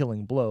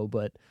killing blow,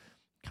 but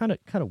kind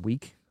of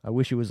weak. I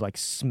wish it was like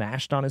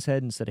smashed on his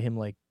head instead of him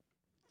like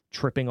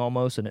tripping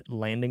almost and it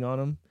landing on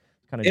him.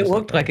 Kind of. It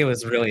looked like it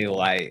was really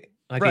light.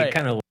 Like Right. it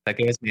kind of looked like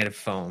it was made of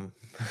foam.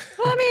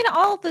 Well, I mean,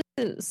 all the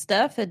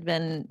stuff had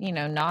been,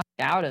 knocked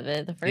out of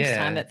it the first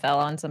time Yeah. it fell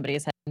on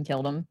somebody's head and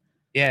killed him.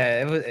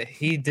 Yeah,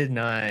 he did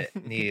not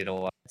need a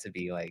lot to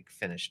be like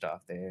finished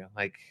off there.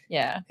 Like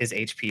Yeah. his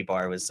HP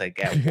bar was like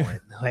at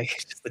 1, like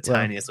just the Well,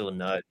 tiniest little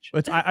nudge.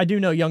 But I do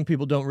know young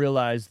people don't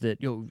realize that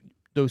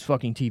those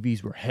fucking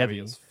TVs were heavy,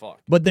 as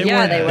fuck. but they Yeah,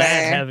 weren't they that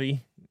were.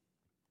 heavy.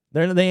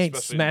 They ain't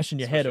Especially- smashing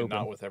your head especially open.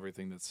 Not with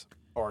everything that's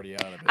already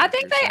out of it. I like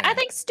think you're I saying.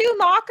 think Stu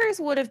Mockers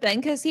would have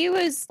been because he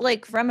was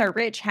like from a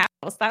rich house.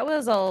 That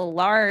was a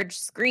large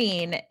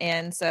screen,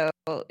 and so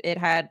it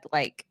had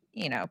like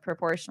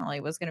proportionally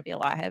was going to be a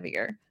lot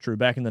heavier. True.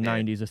 Back in the Yeah.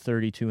 90s, a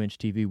 32-inch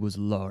TV was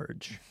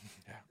large.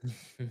 Yeah.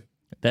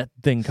 That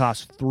thing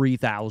cost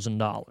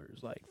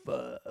 $3,000. Like,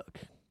 fuck.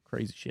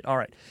 Crazy shit. All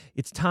right.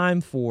 It's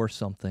time for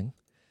something.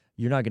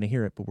 You're not going to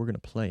hear it, but we're going to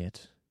play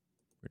it.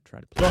 We're going to try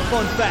to play the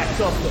fun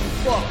facts of the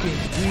fucking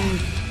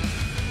week.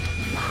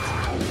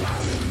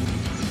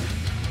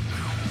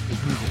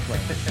 This music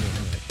playing. I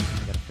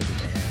gotta figure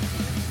that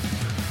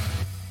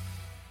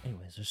out.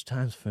 Anyways, there's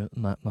times for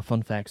my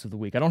fun facts of the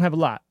week. I don't have a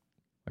lot.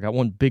 I got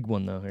one big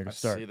one, though, here to I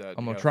start. see that.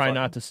 I'm You going got to try a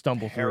not fucking to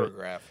stumble through it.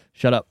 Paragraph.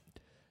 Shut up.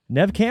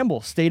 Nev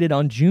Campbell stated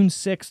on June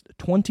 6,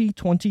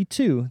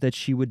 2022, that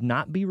she would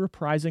not be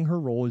reprising her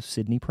role as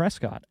Sidney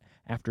Prescott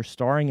after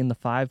starring in the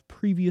 5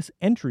 previous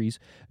entries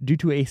due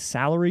to a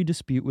salary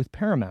dispute with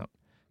Paramount.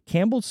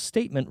 Campbell's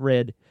statement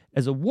read,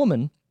 "As a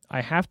woman,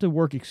 I have to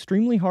work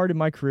extremely hard in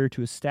my career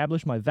to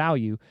establish my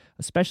value,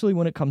 especially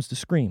when it comes to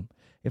Scream.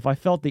 If I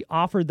felt the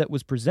offer that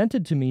was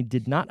presented to me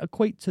did not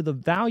equate to the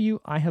value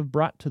I have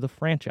brought to the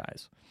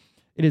franchise.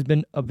 It has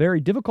been a very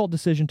difficult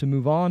decision to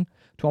move on.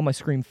 To all my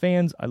Scream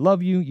fans, I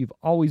love you. You've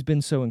always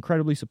been so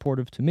incredibly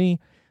supportive to me.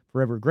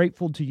 Forever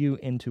grateful to you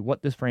and to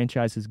what this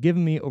franchise has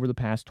given me over the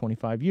past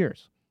 25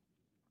 years."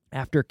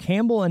 After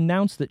Campbell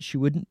announced that she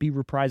wouldn't be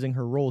reprising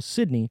her role as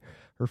Sidney,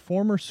 her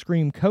former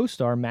Scream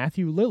co-star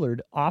Matthew Lillard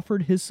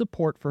offered his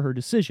support for her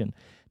decision.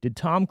 Did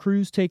Tom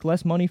Cruise take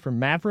less money from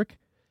Maverick?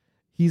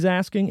 He's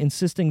asking,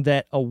 insisting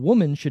that a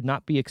woman should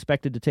not be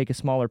expected to take a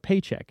smaller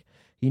paycheck.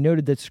 He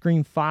noted that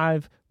Scream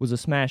 5 was a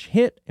smash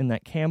hit and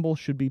that Campbell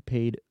should be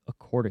paid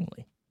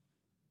accordingly.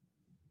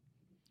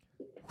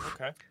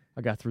 Okay.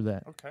 I got through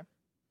that. Okay.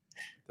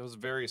 That was a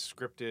very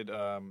scripted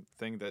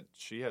thing that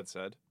she had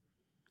said.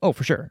 Oh,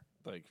 for sure.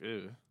 Like,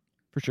 ew.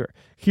 For sure.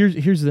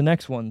 Here's the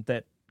next one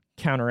that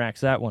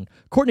counteracts that one.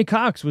 Courtney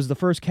Cox was the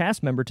first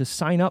cast member to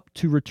sign up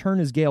to return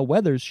as Gale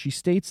Weathers. She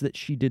states that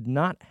she did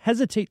not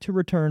hesitate to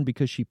return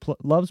because she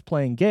loves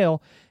playing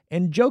Gale,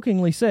 and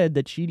jokingly said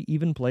that she'd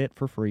even play it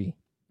for free.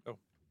 Oh,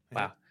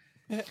 Wow.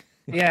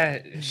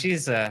 Yeah,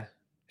 she's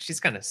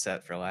kind of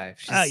set for life.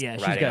 She's Yeah,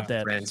 she's riding got off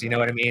that. Friends, you know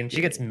what I mean?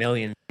 She gets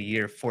millions a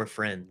year for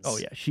Friends. Oh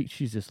yeah,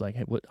 she's just like,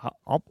 hey,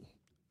 I'll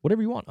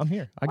whatever you want. I'm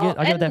here. I Well,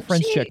 get that and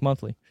Friends she- check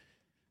monthly.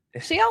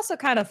 She also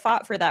kind of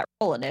fought for that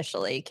role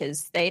initially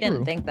because they didn't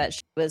True. think that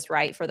she was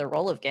right for the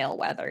role of Gale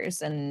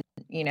Weathers. And,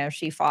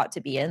 she fought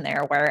to be in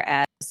there,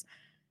 whereas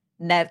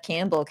Nev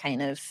Campbell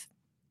kind of.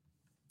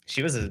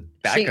 She was a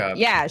backup.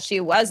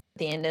 She was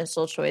the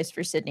initial choice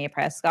for Sydney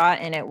Prescott,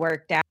 and it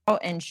worked out,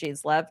 and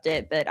she's loved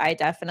it. But I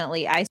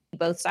see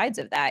both sides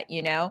of that.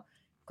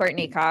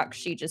 Courtney Cox,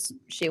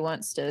 she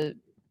wants to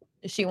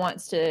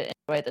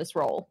enjoy this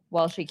role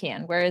while she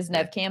can, whereas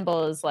Nev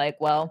Campbell is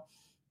like, well,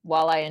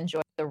 while I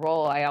enjoy the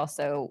role, I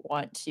also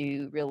want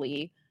to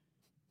really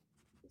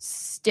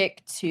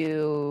stick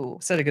to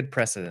Set a good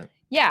precedent.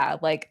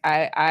 like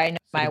I know Set a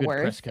my good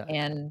worth, Prescott.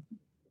 and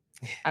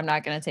I'm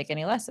not going to take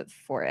any less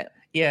for it.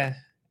 Yeah,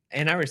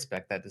 and I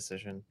respect that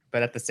decision.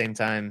 But at the same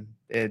time,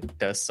 it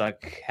does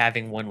suck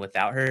having one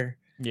without her.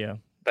 Yeah.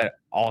 But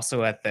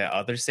also at the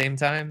other same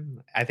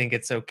time, I think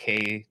it's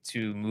okay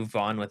to move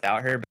on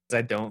without her because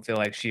I don't feel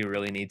like she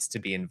really needs to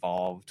be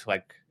involved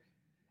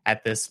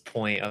at this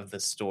point of the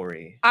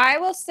story. I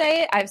will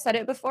say, I've said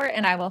it before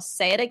and I will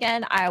say it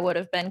again. I would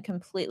have been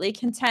completely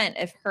content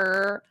if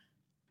her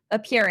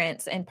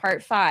appearance in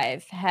part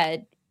 5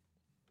 had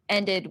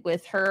ended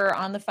with her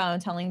on the phone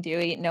telling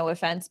Dewey, no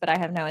offense, but I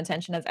have no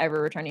intention of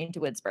ever returning to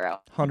Woodsboro.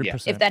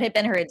 100%. If that had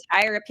been her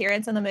entire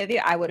appearance in the movie,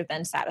 I would have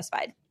been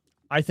satisfied.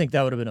 I think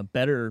that would have been a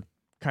better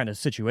kind of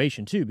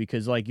situation too,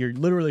 because you're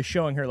literally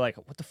showing her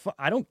what the fuck?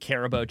 I don't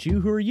care about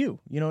you. Who are you?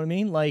 You know what I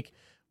mean?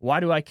 Why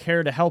do I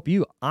care to help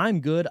you?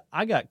 I'm good.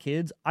 I got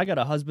kids. I got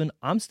a husband.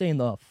 I'm staying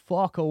the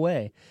fuck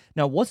away.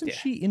 Now, wasn't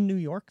she in New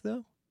York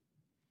though?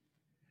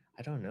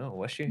 I don't know.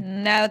 Was she?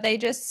 No, they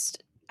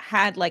just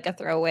had a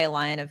throwaway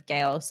line of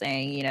Gail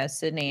saying,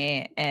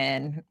 Sydney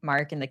and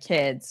Mark and the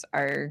kids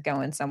are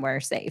going somewhere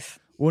safe.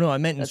 Well, no, I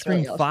meant in That's Scream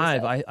really all she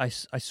 5. said.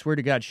 I swear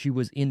to God, she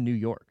was in New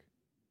York.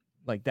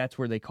 That's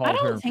where they called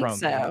don't her think from.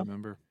 so. I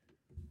remember.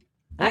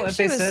 Well, if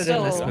they Actually, said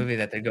in this so- movie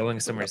that they're going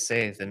somewhere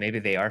safe, then maybe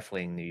they are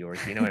fleeing New York.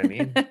 You know what I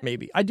mean?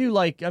 Maybe I do a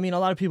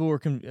lot of people were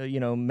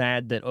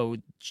mad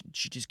that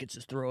she just gets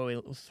this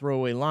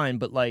throwaway line,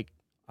 but I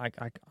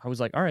was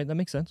like, all right, that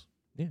makes sense.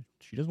 Yeah,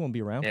 she doesn't want to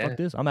be around. Yeah. Fuck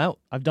this, I'm out.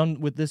 I've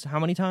done with this how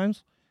many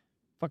times?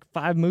 Fuck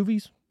 5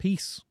 movies.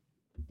 Peace.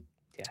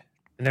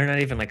 And they're not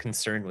even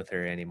concerned with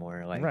her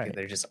anymore. Right.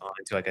 They're just on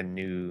to a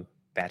new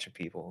batch of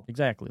people.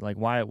 Exactly.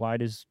 Why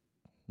does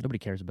nobody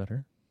cares about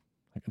her?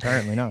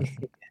 Apparently not.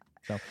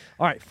 So,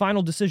 all right,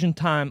 final decision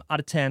time out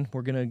of 10.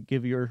 We're gonna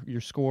give your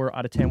score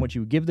out of 10. What you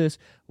would give this,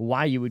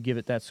 why you would give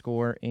it that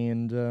score,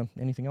 and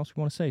anything else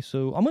you want to say.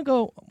 So I'm gonna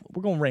go.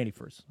 We're going Randy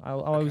first. I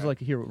always like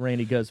to hear what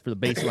Randy does for the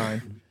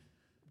baseline.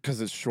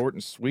 Because it's short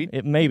and sweet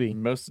It maybe.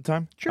 most of the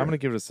time. Sure. I'm going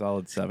to give it a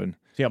solid 7.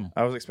 Yeah.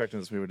 I was expecting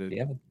this movie to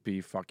Yeah. be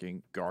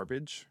fucking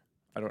garbage.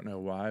 I don't know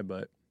why,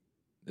 but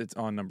it's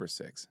on number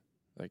 6.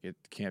 It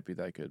can't be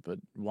that good. But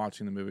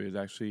watching the movie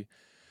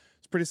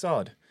it's pretty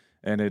solid.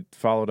 And it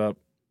followed up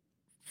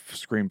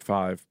Scream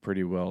 5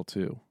 pretty well,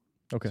 too.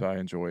 Okay. So I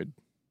enjoyed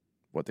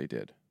what they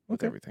did with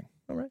Okay. everything.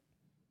 All right.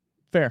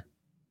 Fair.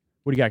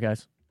 What do you got,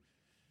 guys?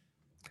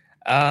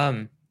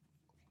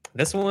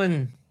 This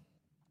one,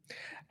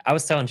 I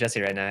was telling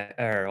Jesse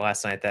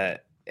last night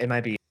that it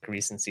might be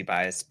recency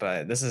bias,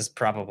 but this is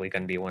probably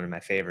going to be one of my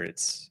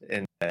favorites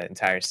in the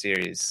entire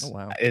series. Oh,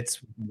 wow.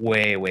 It's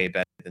way, way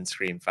better than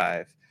Scream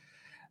 5.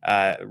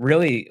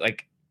 Really,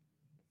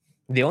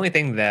 the only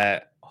thing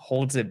that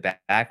holds it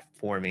back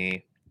for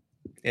me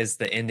is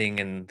the ending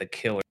and the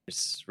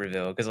killer's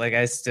reveal. Because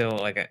I still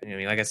like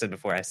I said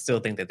before, I still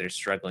think that they're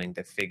struggling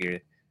to figure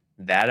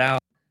that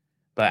out.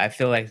 But I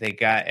feel like they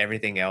got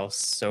everything else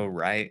so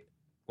right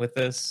with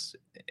this.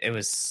 It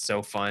was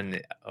so fun.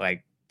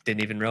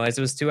 Didn't even realize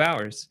it was 2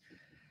 hours.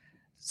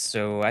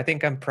 So I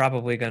think I'm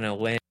probably gonna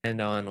land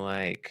on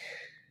I'm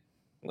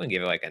gonna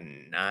give it a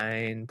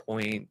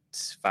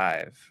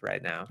 9.5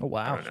 right now. Oh,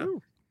 wow. I don't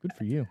know. Good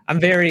for you. I'm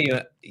very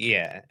I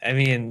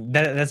mean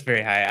that's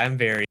very high. I'm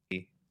very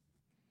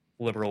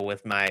liberal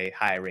with my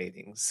high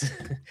ratings.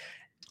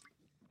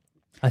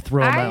 I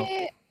throw them out.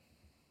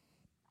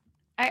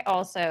 I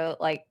also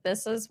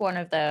this is one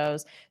of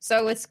those.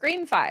 So with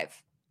Scream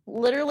 5,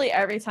 literally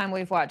every time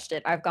we've watched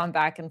it, I've gone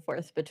back and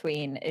forth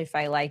between if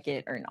I like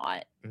it or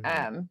not.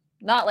 Mhm.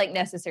 Not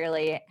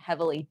necessarily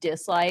heavily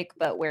dislike,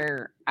 but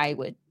where I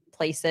would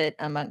place it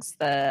amongst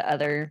the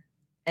other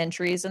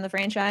entries in the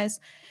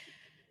franchise.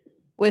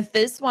 With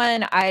this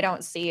one, I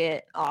don't see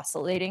it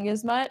oscillating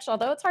as much,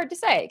 although it's hard to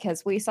say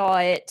because we saw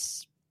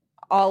it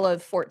all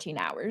of 14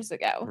 hours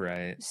ago.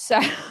 Right. So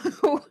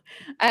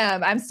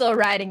I'm still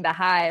riding the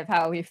high of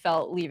how we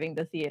felt leaving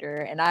the theater,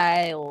 and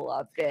I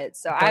loved it.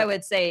 So I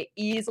would say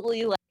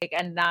easily like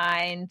a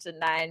 9 to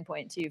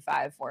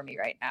 9.25 for me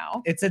right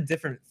now. It's a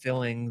different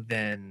feeling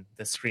than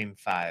the Scream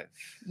 5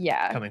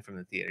 Yeah. coming from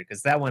the theater.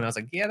 Because that one, I was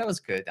like, yeah, that was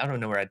good. I don't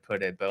know where I'd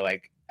put it, but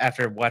like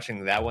after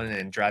watching that one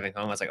and driving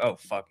home, I was like, oh,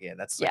 fuck yeah,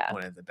 that's like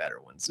one of the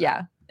better ones. So.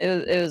 Yeah,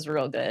 it was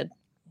real good.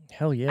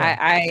 Hell yeah.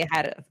 I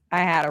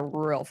had a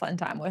real fun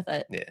time with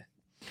it. Yeah.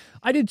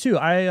 I did too.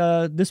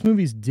 This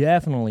movie's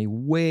definitely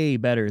way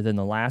better than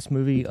the last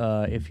movie.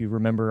 If you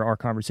remember our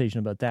conversation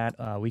about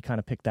that, we kind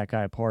of picked that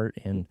guy apart,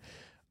 and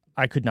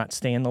I could not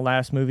stand the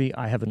last movie.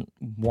 I haven't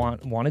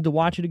wanted to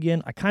watch it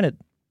again. I kind of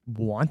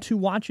want to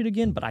watch it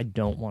again, but I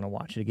don't want to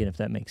watch it again, if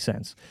that makes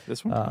sense.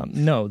 This one?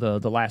 No,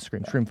 the last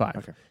Scream 5.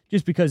 Okay.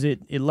 Just because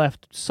it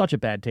left such a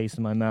bad taste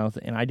in my mouth,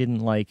 and I didn't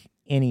like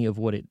any of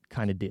what it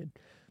kind of did.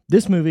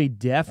 This movie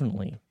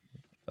definitely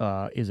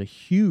is a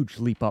huge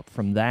leap up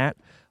from that.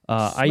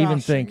 I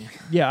even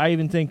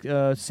think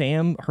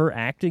Sam, her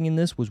acting in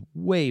this was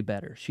way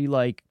better.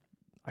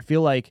 I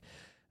feel like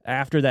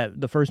after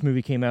the first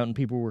movie came out and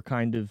people were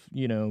kind of,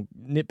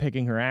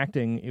 nitpicking her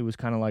acting, it was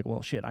kind of like,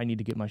 well, shit, I need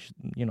to get my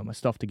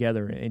stuff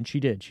together. And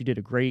she did. She did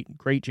a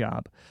great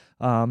job.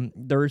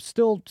 There are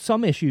still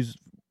some issues,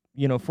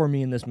 for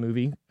me in this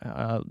movie.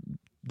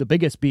 The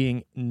biggest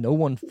being no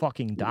one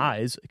fucking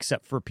dies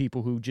except for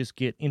people who just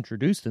get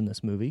introduced in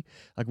this movie.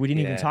 Like, we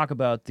didn't even talk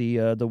about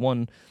the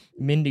one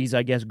Mindy's,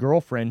 I guess,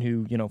 girlfriend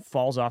who,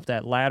 falls off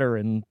that ladder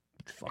and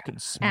fucking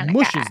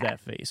smushes that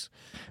face.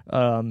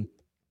 That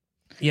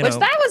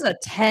was a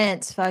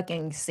tense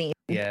fucking scene.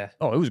 Yeah.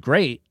 Oh, it was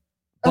great.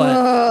 But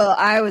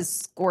I was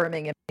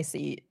squirming in my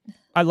seat.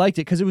 I liked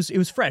it because it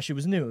was fresh. It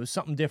was new. It was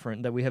something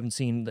different that we haven't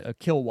seen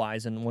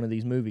kill-wise in one of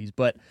these movies.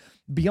 But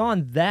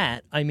beyond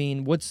that, I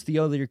mean, what's the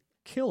other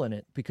kill in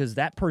it? Because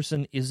that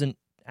person isn't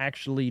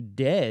actually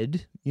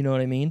dead. You know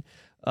what I mean?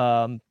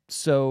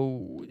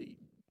 So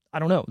I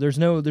don't know. There's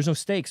no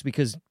stakes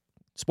because,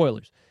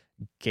 spoilers,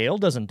 Gale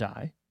doesn't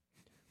die.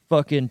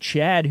 Fucking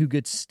Chad, who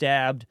gets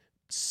stabbed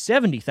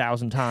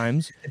 70,000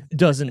 times,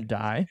 doesn't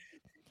die.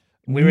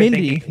 We were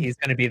Mindy, thinking he's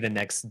going to be the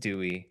next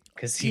Dewey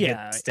because he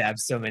gets stabbed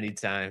so many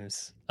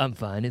times. I'm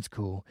fine. It's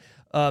cool.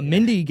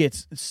 Mindy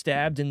gets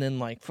stabbed and then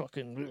like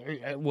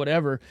fucking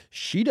whatever.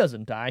 She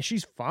doesn't die.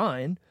 She's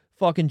fine.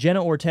 Fucking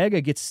Jenna Ortega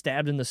gets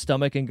stabbed in the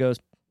stomach and goes,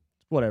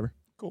 whatever.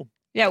 Cool.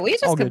 Yeah, we All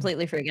just good.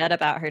 completely forget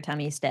about her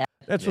tummy stab.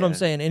 That's what I'm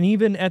saying. And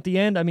even at the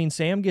end, I mean,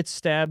 Sam gets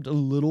stabbed a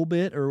little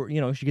bit, or,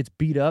 she gets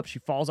beat up. She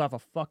falls off a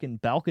fucking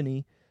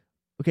balcony.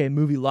 Okay,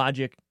 movie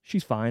logic.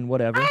 She's fine,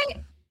 whatever.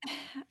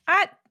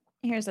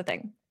 Here's the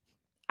thing.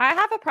 I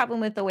have a problem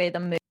with the way the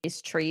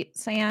movies treat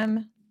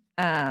Sam.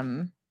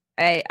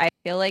 I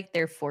feel like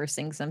they're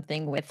forcing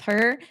something with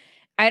her.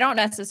 I don't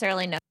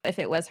necessarily know if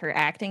it was her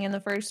acting in the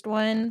first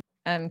one,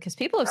 because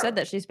people have said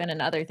that she's been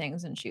in other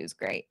things and she was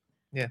great.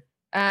 Yeah.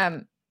 My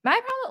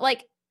problem,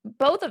 like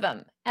both of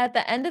them, at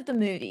the end of the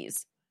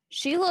movies,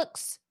 she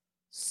looks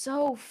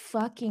so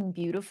fucking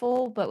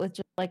beautiful, but with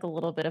just like a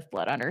little bit of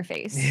blood on her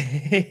face.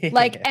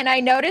 Like, and I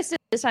noticed it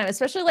this time,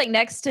 especially like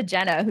next to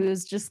Jenna,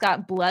 who's just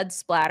got blood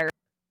splatter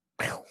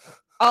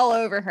all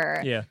over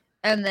her. Yeah.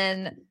 And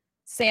then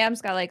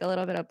Sam's got like a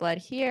little bit of blood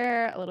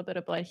here, a little bit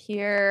of blood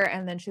here,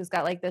 and then she's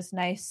got like this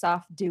nice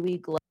soft dewy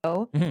glow.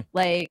 Mm-hmm.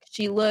 Like,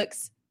 she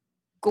looks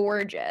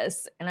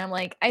gorgeous. And I'm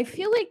like, I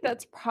feel like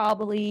that's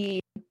probably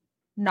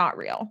not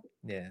real.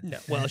 Yeah. No,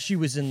 well, she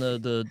was in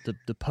the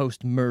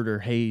post-murder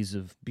haze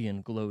of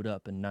being glowed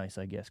up and nice,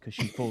 I guess, because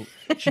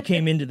she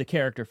came into the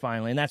character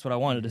finally, and that's what I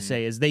wanted to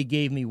say, is they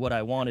gave me what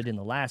I wanted in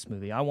the last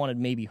movie. I wanted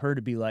maybe her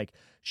to be like,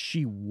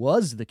 she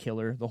was the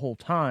killer the whole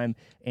time,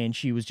 and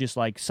she was just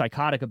like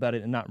psychotic about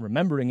it and not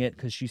remembering it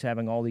because she's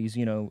having all these,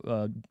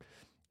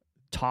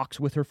 talks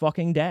with her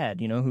fucking dad,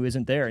 who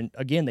isn't there. And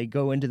again, they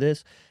go into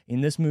this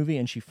in this movie,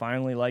 and she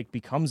finally like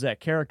becomes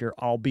that character,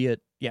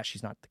 albeit, yeah,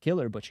 she's not the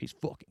killer, but she's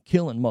fucking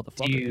killing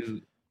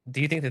motherfuckers.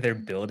 Do you think that they're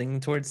building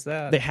towards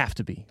that? They have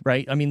to be,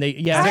 right? I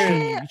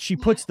mean, she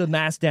puts the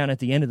mask down at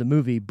the end of the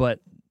movie, but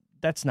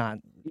that's not.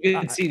 You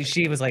can see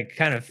she was like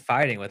kind of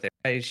fighting with it.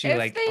 Right? She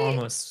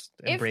almost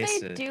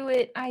embraced it. If they do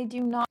it, I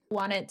do not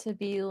want it to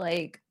be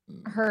like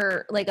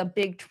her, like a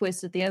big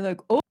twist at the end, like,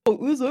 oh, it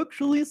was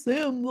actually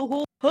Sam the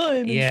whole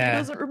time, and she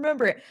doesn't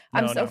remember it.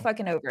 I'm so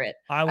fucking over it.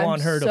 I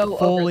want her to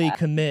fully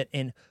commit.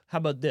 And how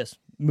about this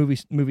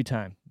movie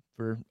time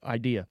for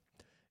idea?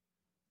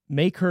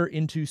 Make her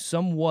into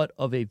somewhat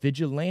of a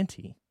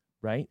vigilante,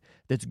 right?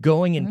 That's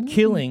going and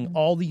killing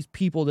all these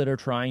people that are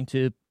trying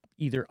to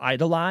either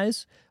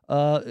idolize,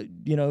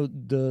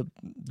 the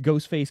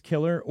Ghostface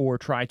killer, or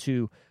try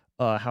to,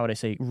 how would I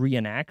say,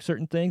 reenact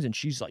certain things. And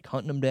she's like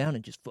hunting them down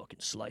and just fucking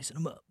slicing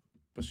them up.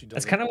 But she does.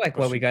 That's kind of like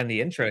what we got in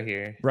the intro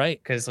here, right?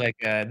 Because like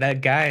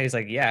that guy is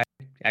like, yeah,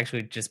 I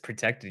actually just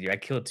protected you. I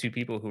killed 2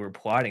 people who were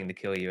plotting to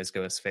kill you as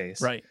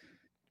Ghostface. Right.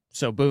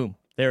 So boom,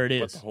 there it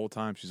is. But the whole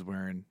time she's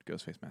wearing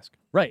Ghostface mask.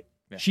 Right.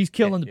 Yeah. She's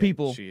killing the Yeah,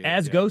 people she is,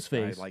 as yeah.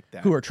 Ghostface I like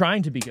that. who are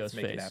trying to be Let's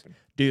make it Ghostface. happen.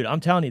 Dude, I'm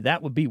telling you,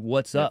 that would be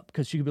what's Yep. up,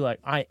 because she could be like,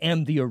 I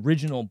am the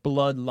original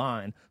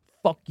bloodline.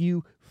 Fuck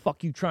you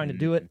trying to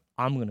do it.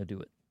 I'm going to do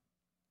it.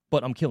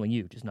 But I'm killing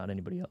you, just not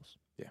anybody else.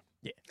 Yeah.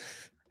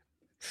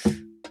 Yeah.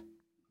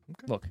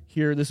 Look,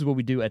 here, this is what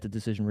we do at the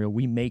Decision Reel.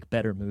 We make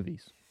better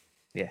movies.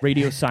 Yeah.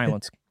 Radio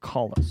Silence,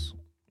 call us.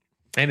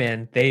 Hey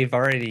man, they've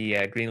already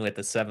greenlit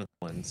the 7th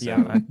one. So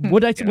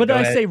What did go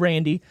I ahead. say,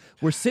 Randy?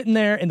 We're sitting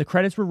there and the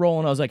credits were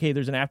rolling. I was like, hey,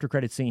 there's an after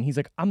credit scene. He's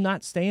like, I'm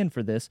not staying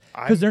for this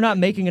because they're not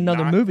making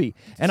another not- movie.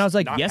 And I was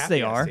like, Not yes, happy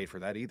they I are. stayed for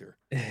that either.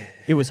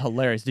 It was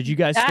hilarious. Did you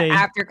guys That stay?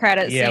 after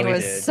credit Yeah, scene we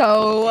was did.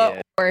 so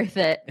Yeah. worth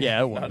it.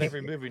 Yeah, it Not was.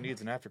 every movie needs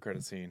an after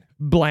credit scene.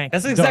 Blank.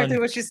 That's exactly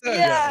done. what she said.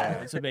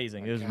 Yeah. It's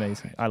amazing. It was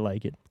amazing. I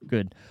like it.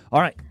 Good.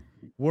 All right.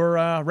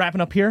 We're wrapping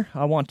up here.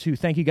 I want to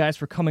thank you guys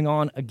for coming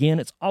on again.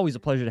 It's always a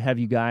pleasure to have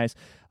you guys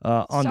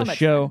on So the much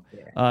show.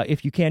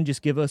 If you can,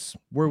 just give us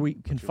where we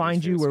can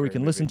find you, favorite where we scary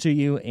can listen to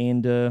you,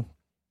 and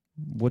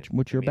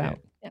what you're Me about.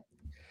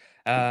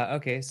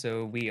 Okay,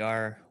 so we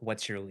are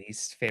What's Your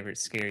Least Favorite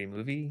Scary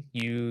Movie?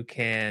 You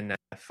can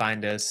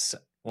find us.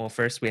 Well,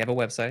 first we have a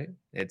website.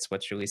 It's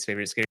What's Your Least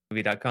Favorite Scary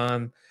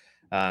Movie.com.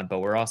 But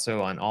we're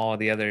also on all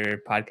the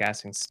other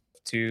podcasting stuff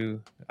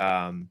too.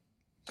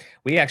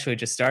 We actually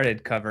just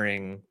started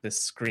covering the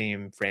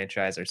Scream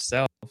franchise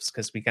ourselves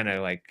because we kind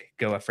of like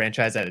go a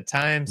franchise at a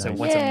time. So Nice.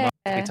 once a month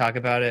we Yeah. talk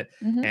about it,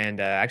 Mhm.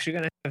 and actually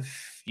gonna have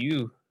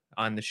you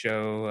on the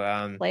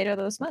show. Later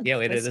this month. Yeah,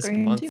 later with this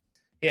Scream month. 2.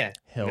 Yeah,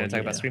 Hell we're gonna talk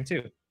yeah. about Scream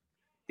 2,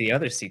 the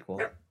other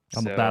sequel.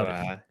 I'm about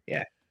it.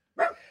 Yeah.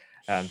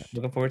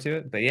 Looking forward to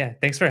it. But yeah,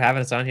 thanks for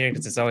having us on here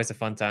because it's always a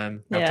fun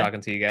time. Love Yeah.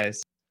 talking to you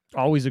guys.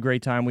 Always a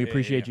great time. We Yeah,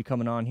 appreciate yeah. you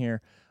coming on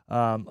here.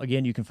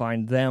 Again, you can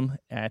find them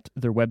at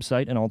their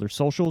website and all their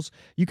socials.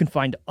 You can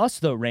find us,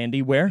 though,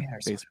 Randy, where?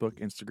 Facebook,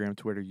 Instagram,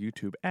 Twitter,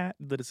 YouTube at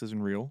The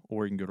Decision Reel,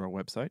 or you can go to our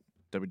website,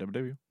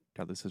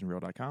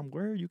 www.thedecisionreel.com,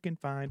 where you can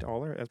find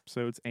all our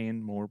episodes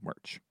and more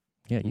merch.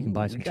 Yeah, you can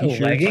buy some We got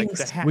t-shirts. leggings?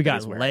 Like the hat We you got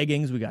guys wear.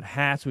 leggings, we got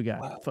hats, we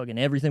got fucking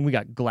everything. We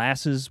got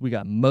glasses, we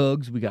got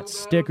mugs, we got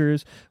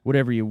stickers,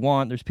 whatever you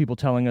want. There's people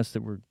telling us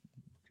that we're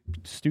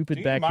stupid Do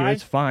you back here. mind?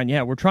 It's fine.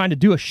 Yeah, we're trying to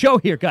do a show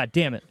here. God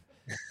damn it.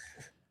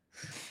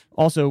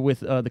 Also,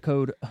 with the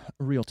code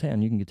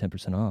REAL10, you can get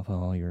 10% off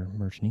all your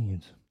merch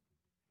needs.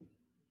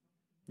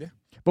 Yeah.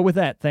 But with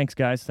that, thanks,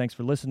 guys. Thanks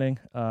for listening.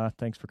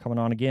 Thanks for coming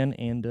on again,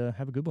 and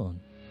have a good one.